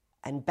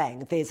 And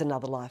bang, there's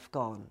another life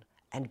gone.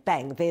 And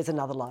bang, there's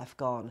another life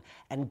gone.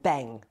 And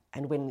bang,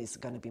 and when is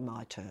it going to be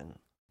my turn?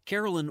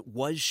 Carolyn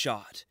was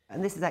shot.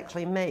 And this is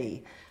actually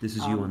me. This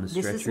is you on the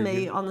stretcher? This is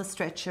me on the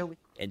stretcher.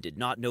 And did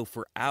not know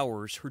for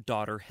hours her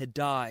daughter had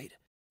died.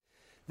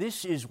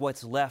 This is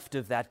what's left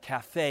of that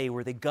cafe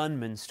where the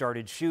gunman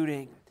started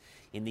shooting.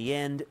 In the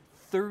end,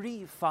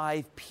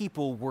 35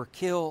 people were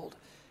killed,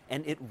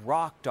 and it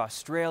rocked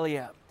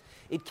Australia.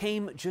 It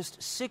came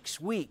just 6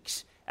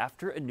 weeks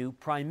after a new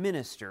prime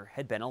minister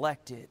had been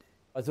elected.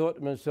 I thought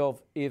to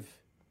myself,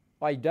 if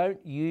I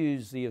don't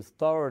use the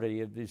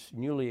authority of this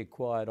newly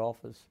acquired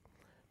office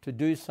to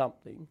do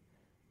something,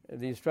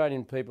 the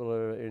Australian people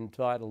are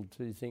entitled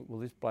to think, well,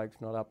 this bloke's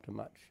not up to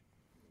much.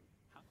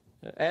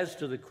 As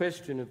to the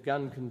question of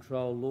gun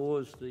control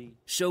laws,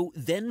 So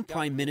then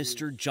Prime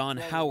Minister John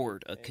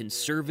Howard, a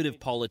conservative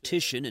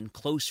politician and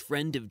close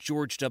friend of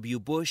George W.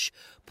 Bush,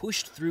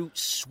 pushed through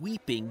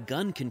sweeping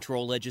gun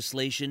control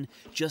legislation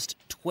just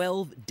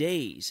 12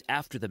 days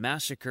after the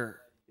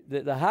massacre.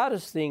 The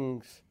hardest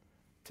things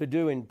to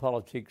do in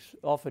politics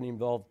often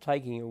involve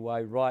taking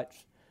away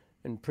rights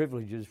and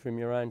privileges from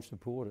your own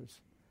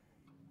supporters.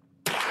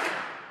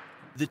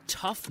 The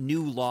tough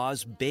new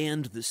laws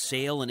banned the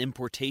sale and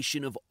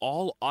importation of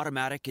all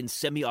automatic and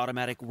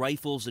semi-automatic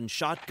rifles and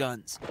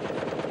shotguns,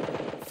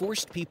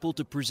 forced people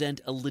to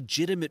present a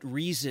legitimate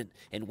reason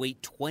and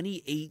wait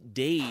 28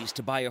 days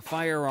to buy a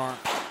firearm,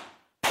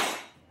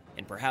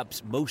 and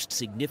perhaps most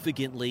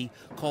significantly,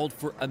 called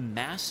for a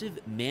massive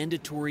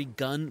mandatory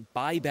gun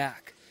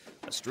buyback.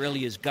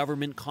 Australia's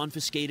government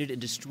confiscated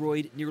and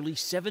destroyed nearly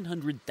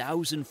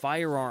 700,000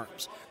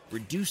 firearms,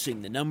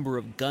 reducing the number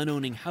of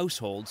gun-owning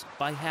households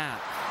by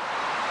half.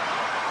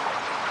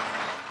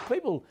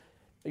 People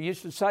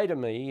used to say to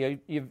me,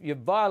 you've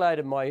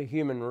violated my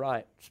human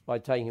rights by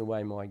taking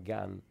away my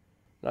gun.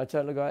 And I'd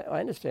say, look, I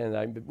understand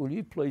that, but will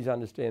you please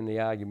understand the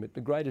argument?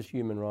 The greatest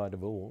human right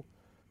of all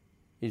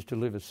is to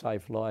live a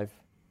safe life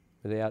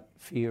without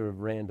fear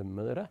of random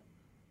murder.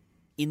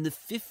 In the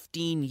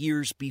 15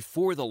 years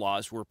before the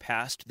laws were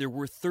passed, there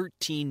were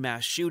 13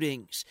 mass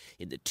shootings.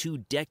 In the 2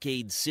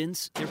 decades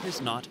since, there has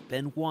not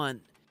been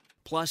one.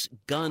 Plus,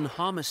 gun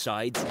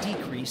homicides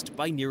decreased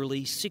by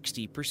nearly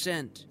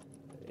 60%.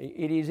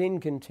 It is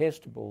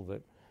incontestable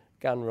that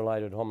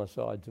gun-related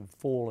homicides have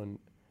fallen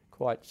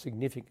quite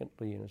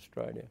significantly in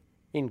Australia.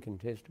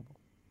 Incontestable.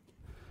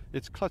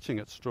 It's clutching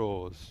at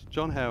straws.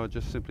 John Howard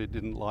just simply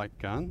didn't like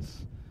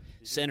guns.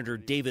 Senator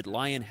David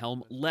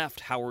Leyonhjelm left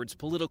Howard's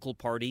political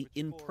party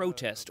in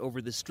protest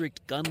over the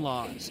strict gun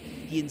laws.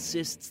 He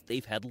insists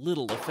they've had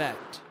little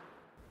effect.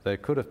 There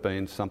could have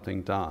been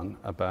something done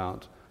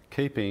about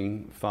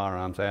keeping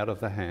firearms out of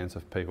the hands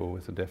of people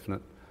with a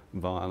definite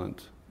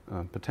violent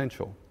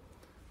potential.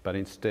 But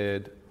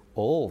instead,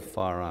 all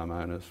firearm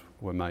owners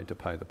were made to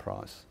pay the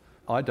price.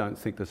 I don't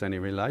think there's any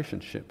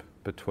relationship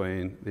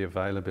between the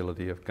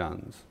availability of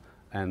guns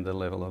and the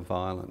level of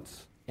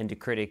violence. And to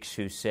critics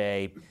who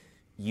say,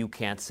 you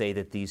can't say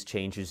that these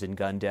changes in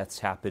gun deaths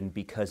happen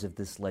because of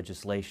this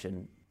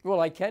legislation. Well,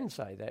 I can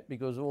say that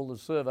because all the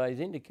surveys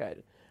indicate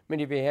it. I mean,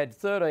 if you had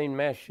 13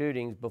 mass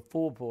shootings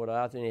before Port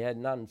Arthur and you had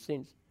none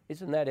since,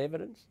 isn't that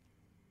evidence?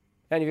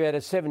 And if you had a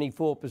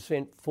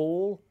 74%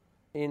 fall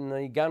in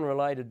the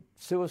gun-related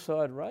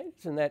suicide rate,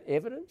 isn't that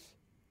evidence?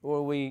 Or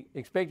are we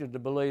expected to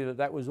believe that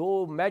that was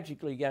all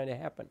magically going to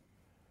happen?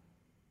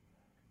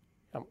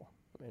 Come on,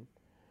 I mean.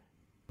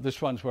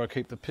 This one's where I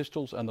keep the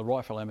pistols and the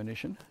rifle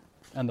ammunition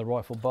and the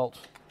rifle bolts.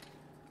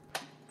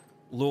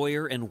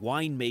 Lawyer and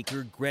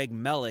winemaker Greg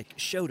Mellick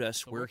showed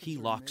us where he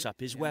locks up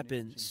his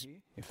weapons.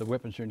 If the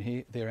weapons are in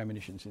here, their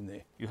ammunition's in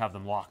there. You have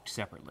them locked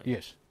separately?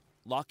 Yes.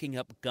 Locking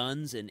up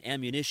guns and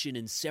ammunition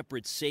in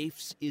separate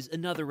safes is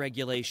another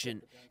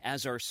regulation,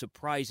 as are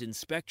surprise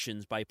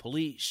inspections by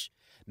police.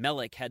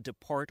 Mellick had to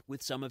part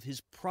with some of his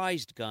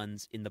prized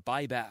guns in the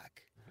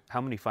buyback.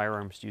 How many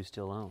firearms do you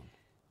still own?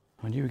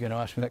 I knew you were going to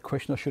ask me that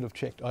question. I should have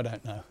checked. I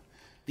don't know.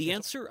 The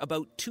answer,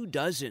 about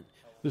 24.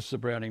 This is a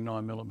Browning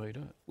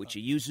 9mm. Which he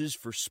uses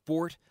for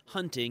sport,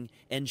 hunting,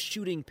 and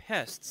shooting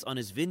pests on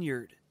his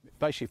vineyard.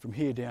 Basically from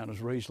here down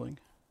is Riesling.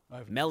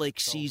 Mellick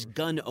sees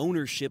gun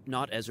ownership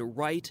not as a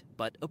right,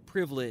 but a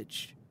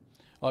privilege.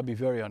 I'd be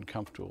very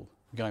uncomfortable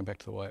going back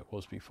to the way it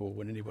was before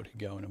when anybody could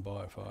go in and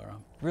buy a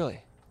firearm. Really?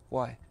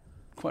 Why?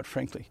 Quite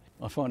frankly,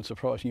 I find it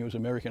surprising you as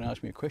an American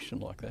ask me a question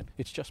like that.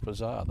 It's just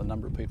bizarre, the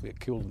number of people get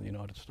killed in the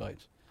United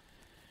States.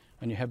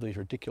 And you have these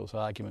ridiculous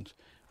arguments,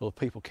 well, if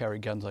people carry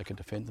guns, they can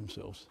defend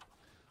themselves.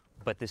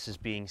 But this is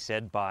being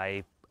said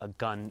by a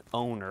gun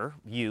owner,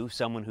 you,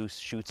 someone who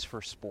shoots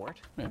for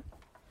sport. Yeah.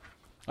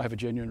 I have a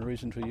genuine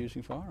reason for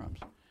using firearms.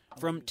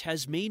 From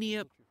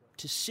Tasmania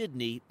to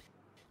Sydney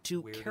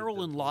to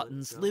Carolyn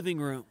Lawton's living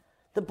room.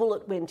 The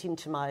bullet went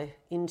into my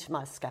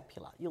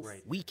scapula.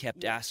 We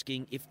kept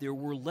asking if there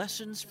were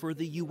lessons for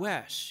the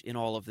U.S. in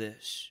all of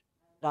this.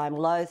 I'm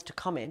loath to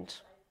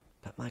comment,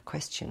 but my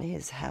question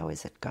is, how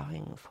is it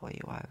going for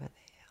you over there?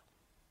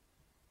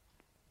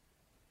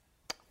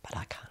 But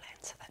I can't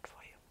answer that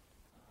for you.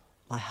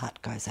 My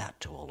heart goes out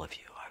to all of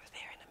you over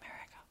there in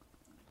America.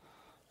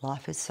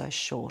 Life is so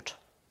short,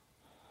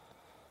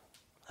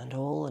 and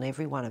all and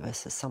every one of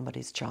us is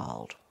somebody's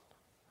child.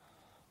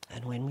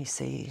 And when we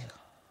see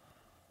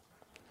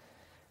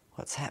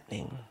what's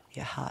happening,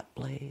 your heart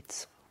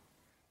bleeds.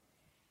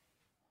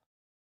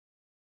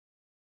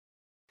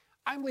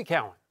 I'm Lee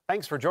Cowan.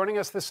 Thanks for joining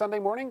us this Sunday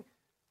morning.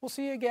 We'll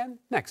see you again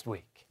next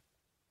week.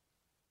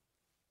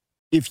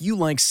 If you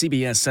like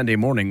CBS Sunday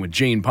Morning with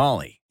Jane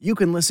Pauley, you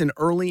can listen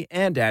early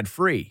and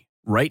ad-free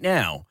right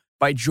now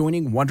by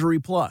joining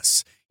Wondery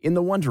Plus in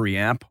the Wondery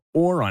app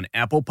or on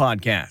Apple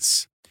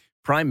Podcasts.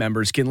 Prime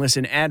members can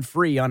listen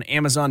ad-free on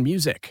Amazon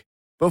Music.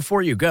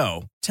 Before you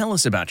go, tell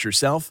us about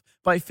yourself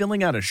by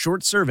filling out a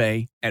short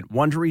survey at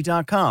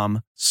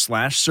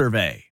Wondery.com/survey.